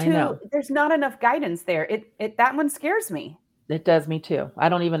it's I too? know. There's not enough guidance there. It that one scares me. It does me too. I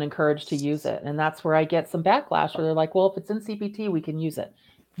don't even encourage to use it. And that's where I get some backlash, where they're like, well, if it's in CPT, we can use it.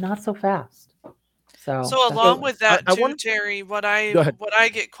 Not so fast. So along with that I too, want- Terry, Go ahead. what I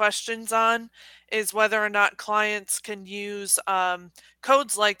get questions on is whether or not clients can use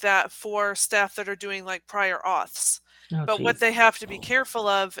codes like that for staff that are doing like prior auths. But what they have to be careful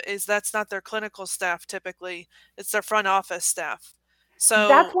of is that's not their clinical staff typically. It's their front office staff. So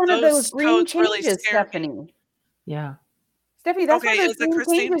that's one of those green changes, really Stephanie. Yeah. Stephanie, that's one of those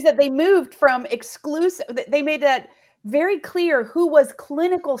green changes that they moved from exclusive. They made that very clear who was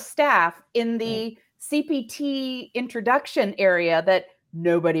clinical staff in the CPT introduction area that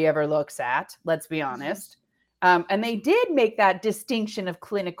nobody ever looks at, let's be honest. And they did make that distinction of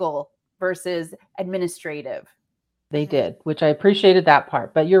clinical versus administrative. They did, which I appreciated that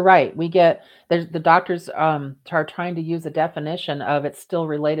part. But you're right. The doctors are trying to use a definition of it's still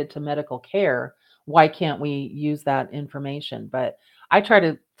related to medical care. Why can't we use that information? But I try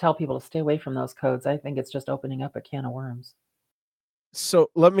to tell people to stay away from those codes. I think it's just opening up a can of worms. So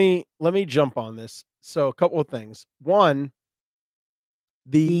let me jump on this. So a couple of things. One,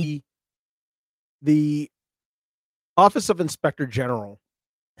 the Office of Inspector General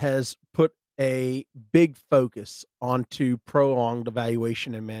has put a big focus onto prolonged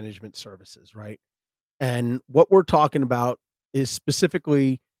evaluation and management services, right? And what we're talking about is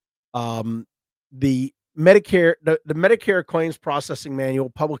specifically the Medicare, the Medicare Claims Processing Manual,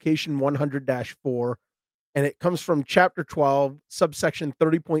 publication 100-4, and it comes from Chapter 12, subsection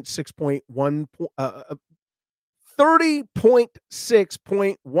 30.6.1,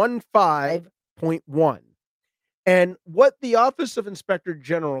 30.6.15.1. And what the Office of Inspector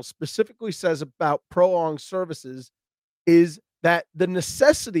General specifically says about prolonged services is that the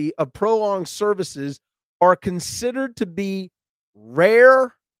necessity of prolonged services are considered to be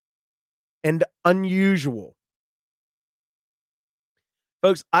rare and unusual.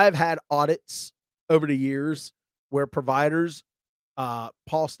 Folks, I've had audits over the years where providers,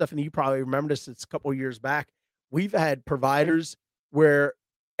 Paul, Stephanie, you probably remember this, it's a couple of years back. We've had providers where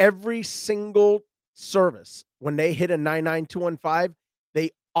every single service, when they hit a 99215,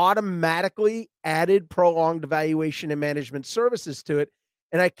 they automatically added prolonged evaluation and management services to it.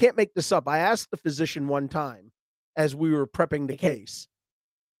 And I can't make this up. I asked the physician one time as we were prepping the case,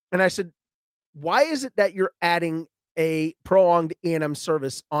 and I said, why is it that you're adding a prolonged E&M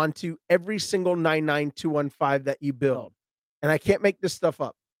service onto every single 99215 that you build? And I can't make this stuff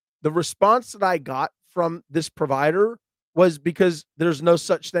up. The response that I got from this provider was because there's no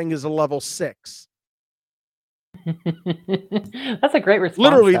such thing as a level 6. That's a great response.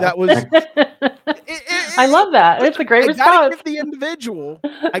 Literally, though. that was. I love that. It's a great response. I gotta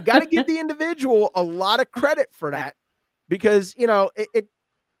give the individual a lot of credit for that, because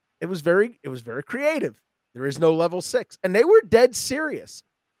it was very creative. There is no level 6, and they were dead serious.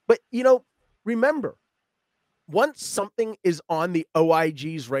 But remember, once something is on the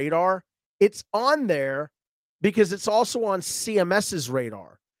OIG's radar, it's on there because it's also on CMS's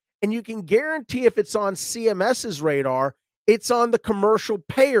radar. And you can guarantee if it's on CMS's radar, it's on the commercial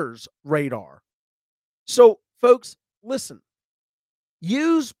payers' radar. So, folks, listen,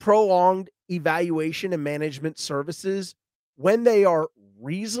 use prolonged evaluation and management services when they are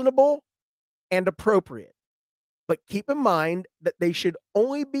reasonable and appropriate. But keep in mind that they should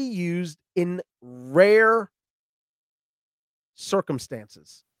only be used in rare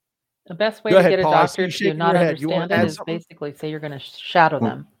circumstances. The best way Go to ahead, get a Paul. I see doctor you to shaking not your head. You wanna understand it add is something? basically say you're going to shadow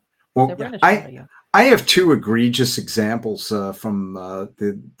them. Well, So we're going to shadow you. I have two egregious examples from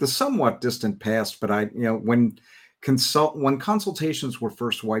the somewhat distant past, but when consultations were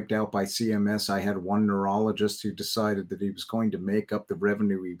first wiped out by CMS, I had one neurologist who decided that he was going to make up the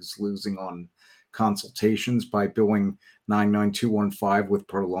revenue he was losing on consultations by billing 99215 with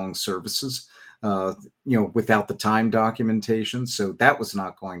prolonged services, without the time documentation. So that was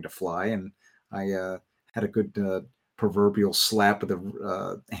not going to fly, and I had a good proverbial slap of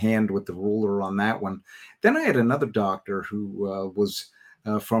the hand with the ruler on that one. Then I had another doctor who was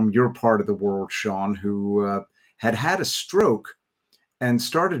from your part of the world, Sean, who had a stroke and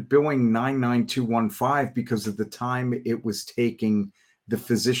started billing 99215 because of the time it was taking the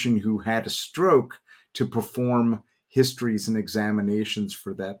physician who had a stroke to perform histories and examinations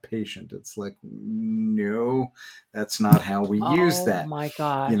for that patient. It's like, no, that's not how we use that. Oh my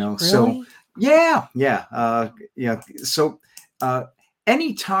gosh. Really? So yeah. So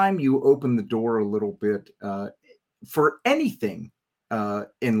anytime you open the door a little bit for anything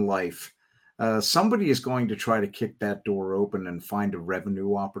in life, somebody is going to try to kick that door open and find a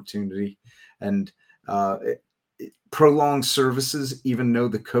revenue opportunity. And prolonged services, even though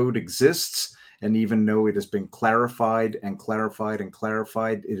the code exists, and even though it has been clarified and clarified and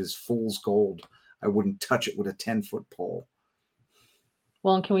clarified, it is fool's gold. I wouldn't touch it with a 10-foot pole.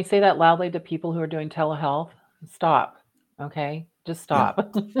 Well, and can we say that loudly to people who are doing telehealth? Stop. Okay, just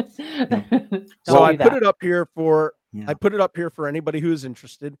stop. Yeah. So I put it up here for anybody who's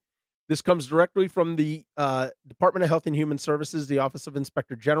interested. This comes directly from the Department of Health and Human Services, the Office of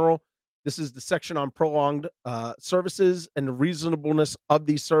Inspector General. This is the section on prolonged services and the reasonableness of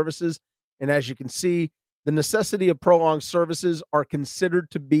these services. And as you can see, the necessity of prolonged services are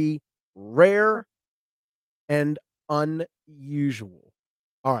considered to be rare and unusual.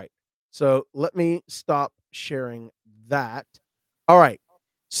 All right. So let me stop sharing that. All right.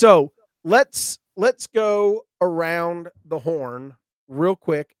 So let's go around the horn real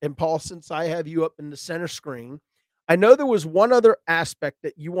quick. And Paul, since I have you up in the center screen, I know there was one other aspect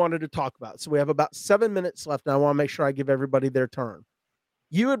that you wanted to talk about. So we have about 7 minutes left, and I want to make sure I give everybody their turn.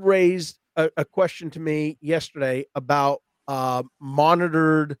 You had raised a question to me yesterday about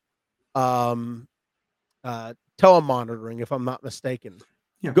monitored telemonitoring, if I'm not mistaken.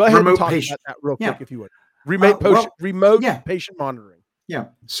 Yeah. Go ahead and talk about that real quick, if you would. Remote patient monitoring. Yeah.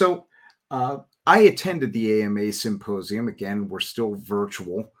 So I attended the AMA symposium. Again, we're still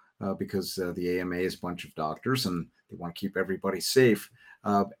virtual because the AMA is a bunch of doctors and they want to keep everybody safe.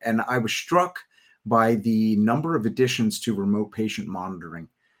 And I was struck by the number of additions to remote patient monitoring.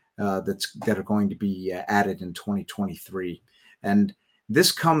 that are going to be added in 2023. And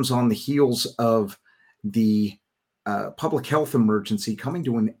this comes on the heels of the public health emergency coming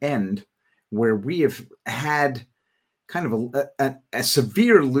to an end, where we have had kind of a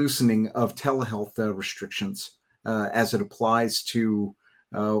severe loosening of telehealth restrictions as it applies to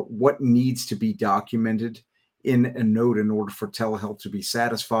what needs to be documented in a note in order for telehealth to be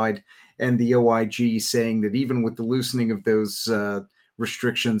satisfied. And the OIG saying that even with the loosening of those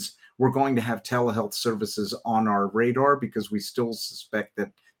restrictions, we're going to have telehealth services on our radar because we still suspect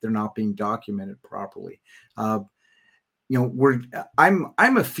that they're not being documented properly. I'm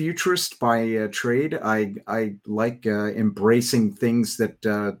a futurist by trade. I like embracing things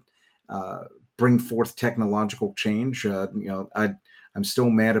that bring forth technological change. I'm still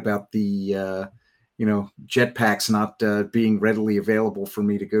mad about the jetpacks not being readily available for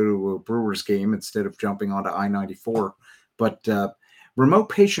me to go to a Brewers game instead of jumping onto I-94. But remote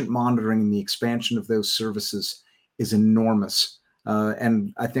patient monitoring and the expansion of those services is enormous,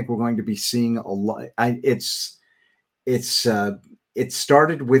 and I think we're going to be seeing a lot. It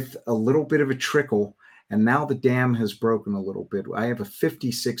started with a little bit of a trickle, and now the dam has broken a little bit. I have a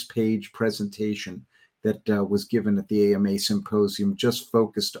 56-page presentation that was given at the AMA symposium, just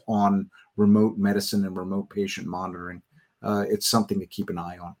focused on remote medicine and remote patient monitoring. It's something to keep an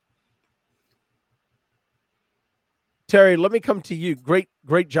eye on. Terry, let me come to you. Great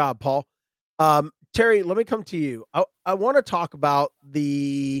job, Paul. Terry, let me come to you. I want to talk about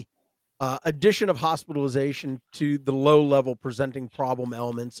the addition of hospitalization to the low-level presenting problem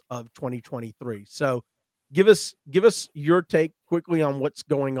elements of 2023. So give us your take quickly on what's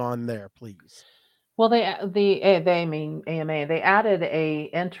going on there, please. Well, they mean AMA, they added a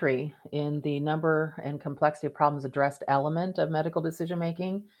entry in the number and complexity of problems addressed element of medical decision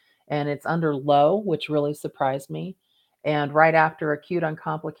making, and it's under low, which really surprised me. And right after acute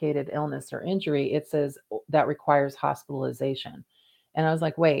uncomplicated illness or injury, it says that requires hospitalization. And I was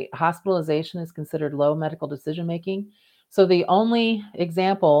like, wait, hospitalization is considered low medical decision making? So the only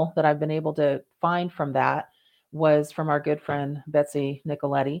example that I've been able to find from that was from our good friend Betsy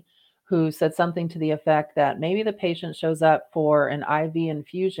Nicoletti, who said something to the effect that maybe the patient shows up for an IV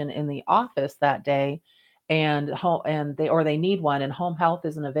infusion in the office that day, and they need one, and home health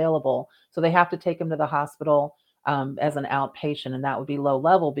isn't available, so they have to take them to the hospital as an outpatient, and that would be low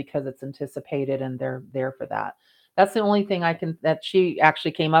level because it's anticipated and they're there for that. That's the only thing that she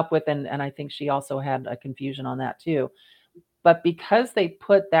actually came up with, and I think she also had a confusion on that too. But because they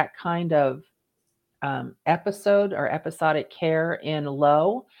put that kind of episode or episodic care in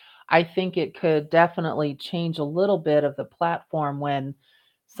low, I think it could definitely change a little bit of the platform when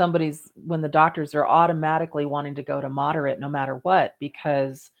the doctors are automatically wanting to go to moderate no matter what,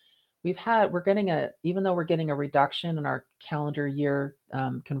 because even though we're getting a reduction in our calendar year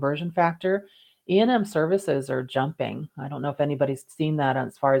conversion factor, E&M services are jumping. I don't know if anybody's seen that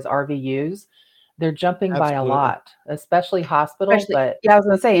as far as RVUs. They're jumping by a lot, especially hospital. But yeah, I was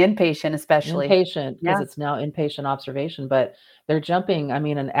going to say inpatient, especially inpatient, because it's now inpatient observation. But they're jumping. I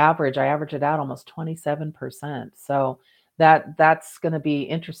mean, I average it out almost 27%. So that's going to be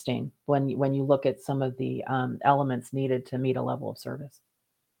interesting when you look at some of the elements needed to meet a level of service.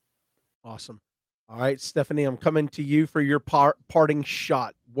 Awesome. All right, Stephanie, I'm coming to you for your parting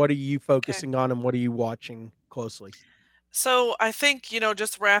shot. What are you focusing on, and what are you watching closely? So I think,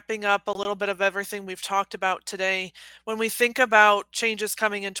 just wrapping up a little bit of everything we've talked about today, when we think about changes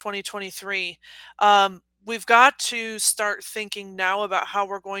coming in 2023, we've got to start thinking now about how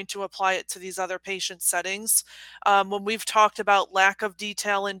we're going to apply it to these other patient settings. When we've talked about lack of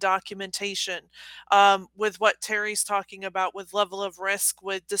detail in documentation, with what Terry's talking about with level of risk,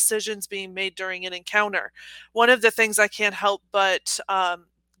 with decisions being made during an encounter, one of the things I can't help but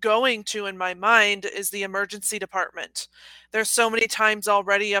going to in my mind is the emergency department. There's so many times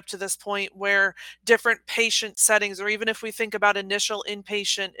already up to this point where different patient settings, or even if we think about initial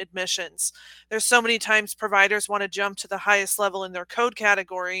inpatient admissions, there's so many times providers want to jump to the highest level in their code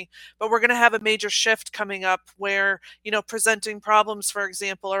category, but we're going to have a major shift coming up where, presenting problems, for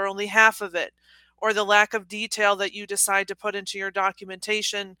example, are only half of it, or the lack of detail that you decide to put into your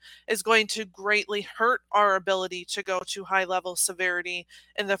documentation is going to greatly hurt our ability to go to high level severity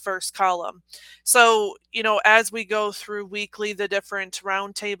in the first column. So, as we go through weekly, the different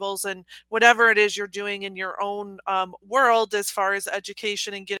roundtables and whatever it is you're doing in your own world as far as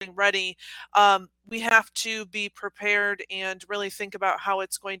education and getting ready, we have to be prepared and really think about how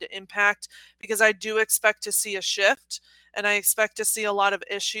it's going to impact, because I do expect to see a shift. And I expect to see a lot of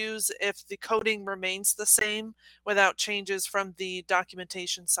issues if the coding remains the same without changes from the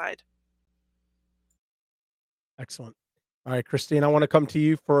documentation side. Excellent. All right, Christine, I want to come to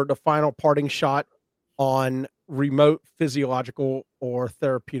you for the final parting shot on remote physiological or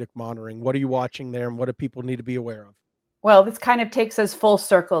therapeutic monitoring. What are you watching there, and what do people need to be aware of? Well, this kind of takes us full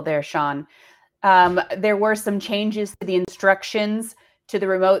circle there, Sean. There were some changes to the instructions to the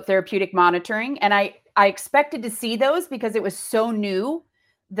remote therapeutic monitoring, and I expected to see those because it was so new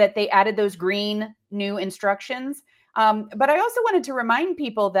that they added those green new instructions. But I also wanted to remind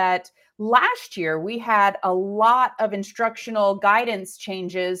people that last year we had a lot of instructional guidance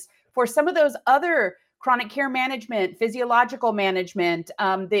changes for some of those other chronic care management, physiological management,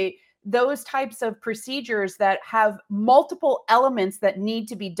 those types of procedures that have multiple elements that need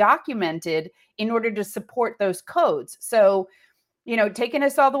to be documented in order to support those codes. So, taking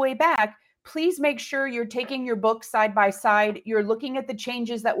us all the way back, please make sure you're taking your book side by side. You're looking at the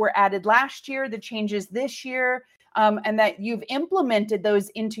changes that were added last year, the changes this year, and that you've implemented those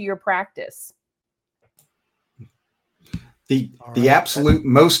into your practice. The absolute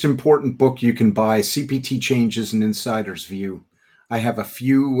most important book you can buy, CPT Changes and Insider's View. I have a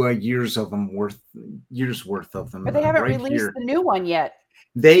few years worth of them. But they haven't released the new one yet.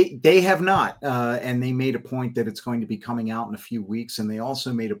 They have not, and they made a point that it's going to be coming out in a few weeks, and they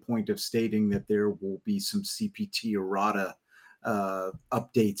also made a point of stating that there will be some CPT errata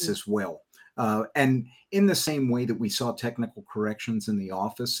updates as well. And in the same way that we saw technical corrections in the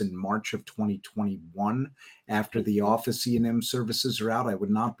office in March of 2021, after the office E&M services are out, I would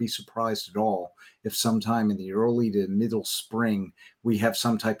not be surprised at all if sometime in the early to middle spring, we have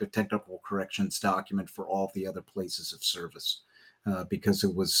some type of technical corrections document for all the other places of service, because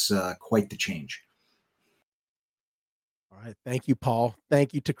it was quite the change. All right. Thank you, Paul.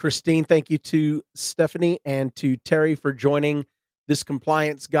 Thank you to Christine. Thank you to Stephanie and to Terry for joining this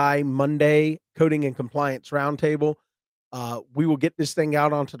Compliance Guy Monday Coding and Compliance Roundtable. We will get this thing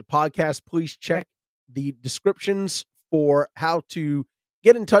out onto the podcast. Please check the descriptions for how to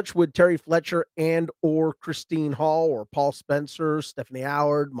get in touch with Terry Fletcher and or Christine Hall or Paul Spencer, Stephanie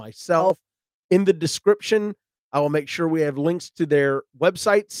Howard, myself. In the description, I will make sure we have links to their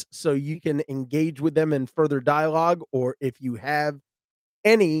websites so you can engage with them in further dialogue, or if you have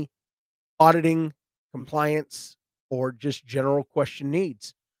any auditing, compliance, or just general question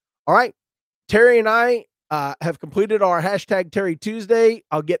needs. All right. Terry and I have completed our hashtag Terry Tuesday.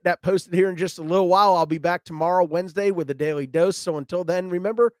 I'll get that posted here in just a little while. I'll be back tomorrow, Wednesday, with a daily dose. So until then,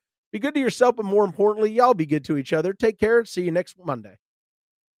 remember, be good to yourself, but more importantly, y'all be good to each other. Take care. See you next Monday.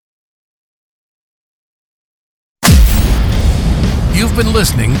 You've been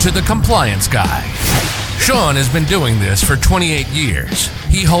listening to The Compliance Guy. Sean has been doing this for 28 years.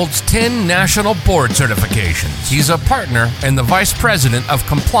 He holds 10 national board certifications. He's a partner and the vice president of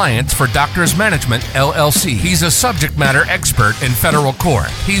compliance for Doctors Management, LLC. He's a subject matter expert in federal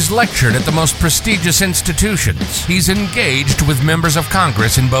court. He's lectured at the most prestigious institutions. He's engaged with members of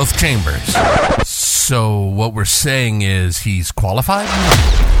Congress in both chambers. So what we're saying is he's qualified?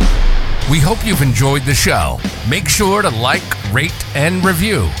 We hope you've enjoyed the show. Make sure to like, rate, and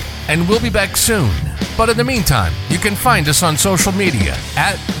review. And we'll be back soon. But in the meantime, you can find us on social media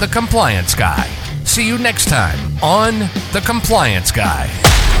at The Compliance Guy. See you next time on The Compliance Guy.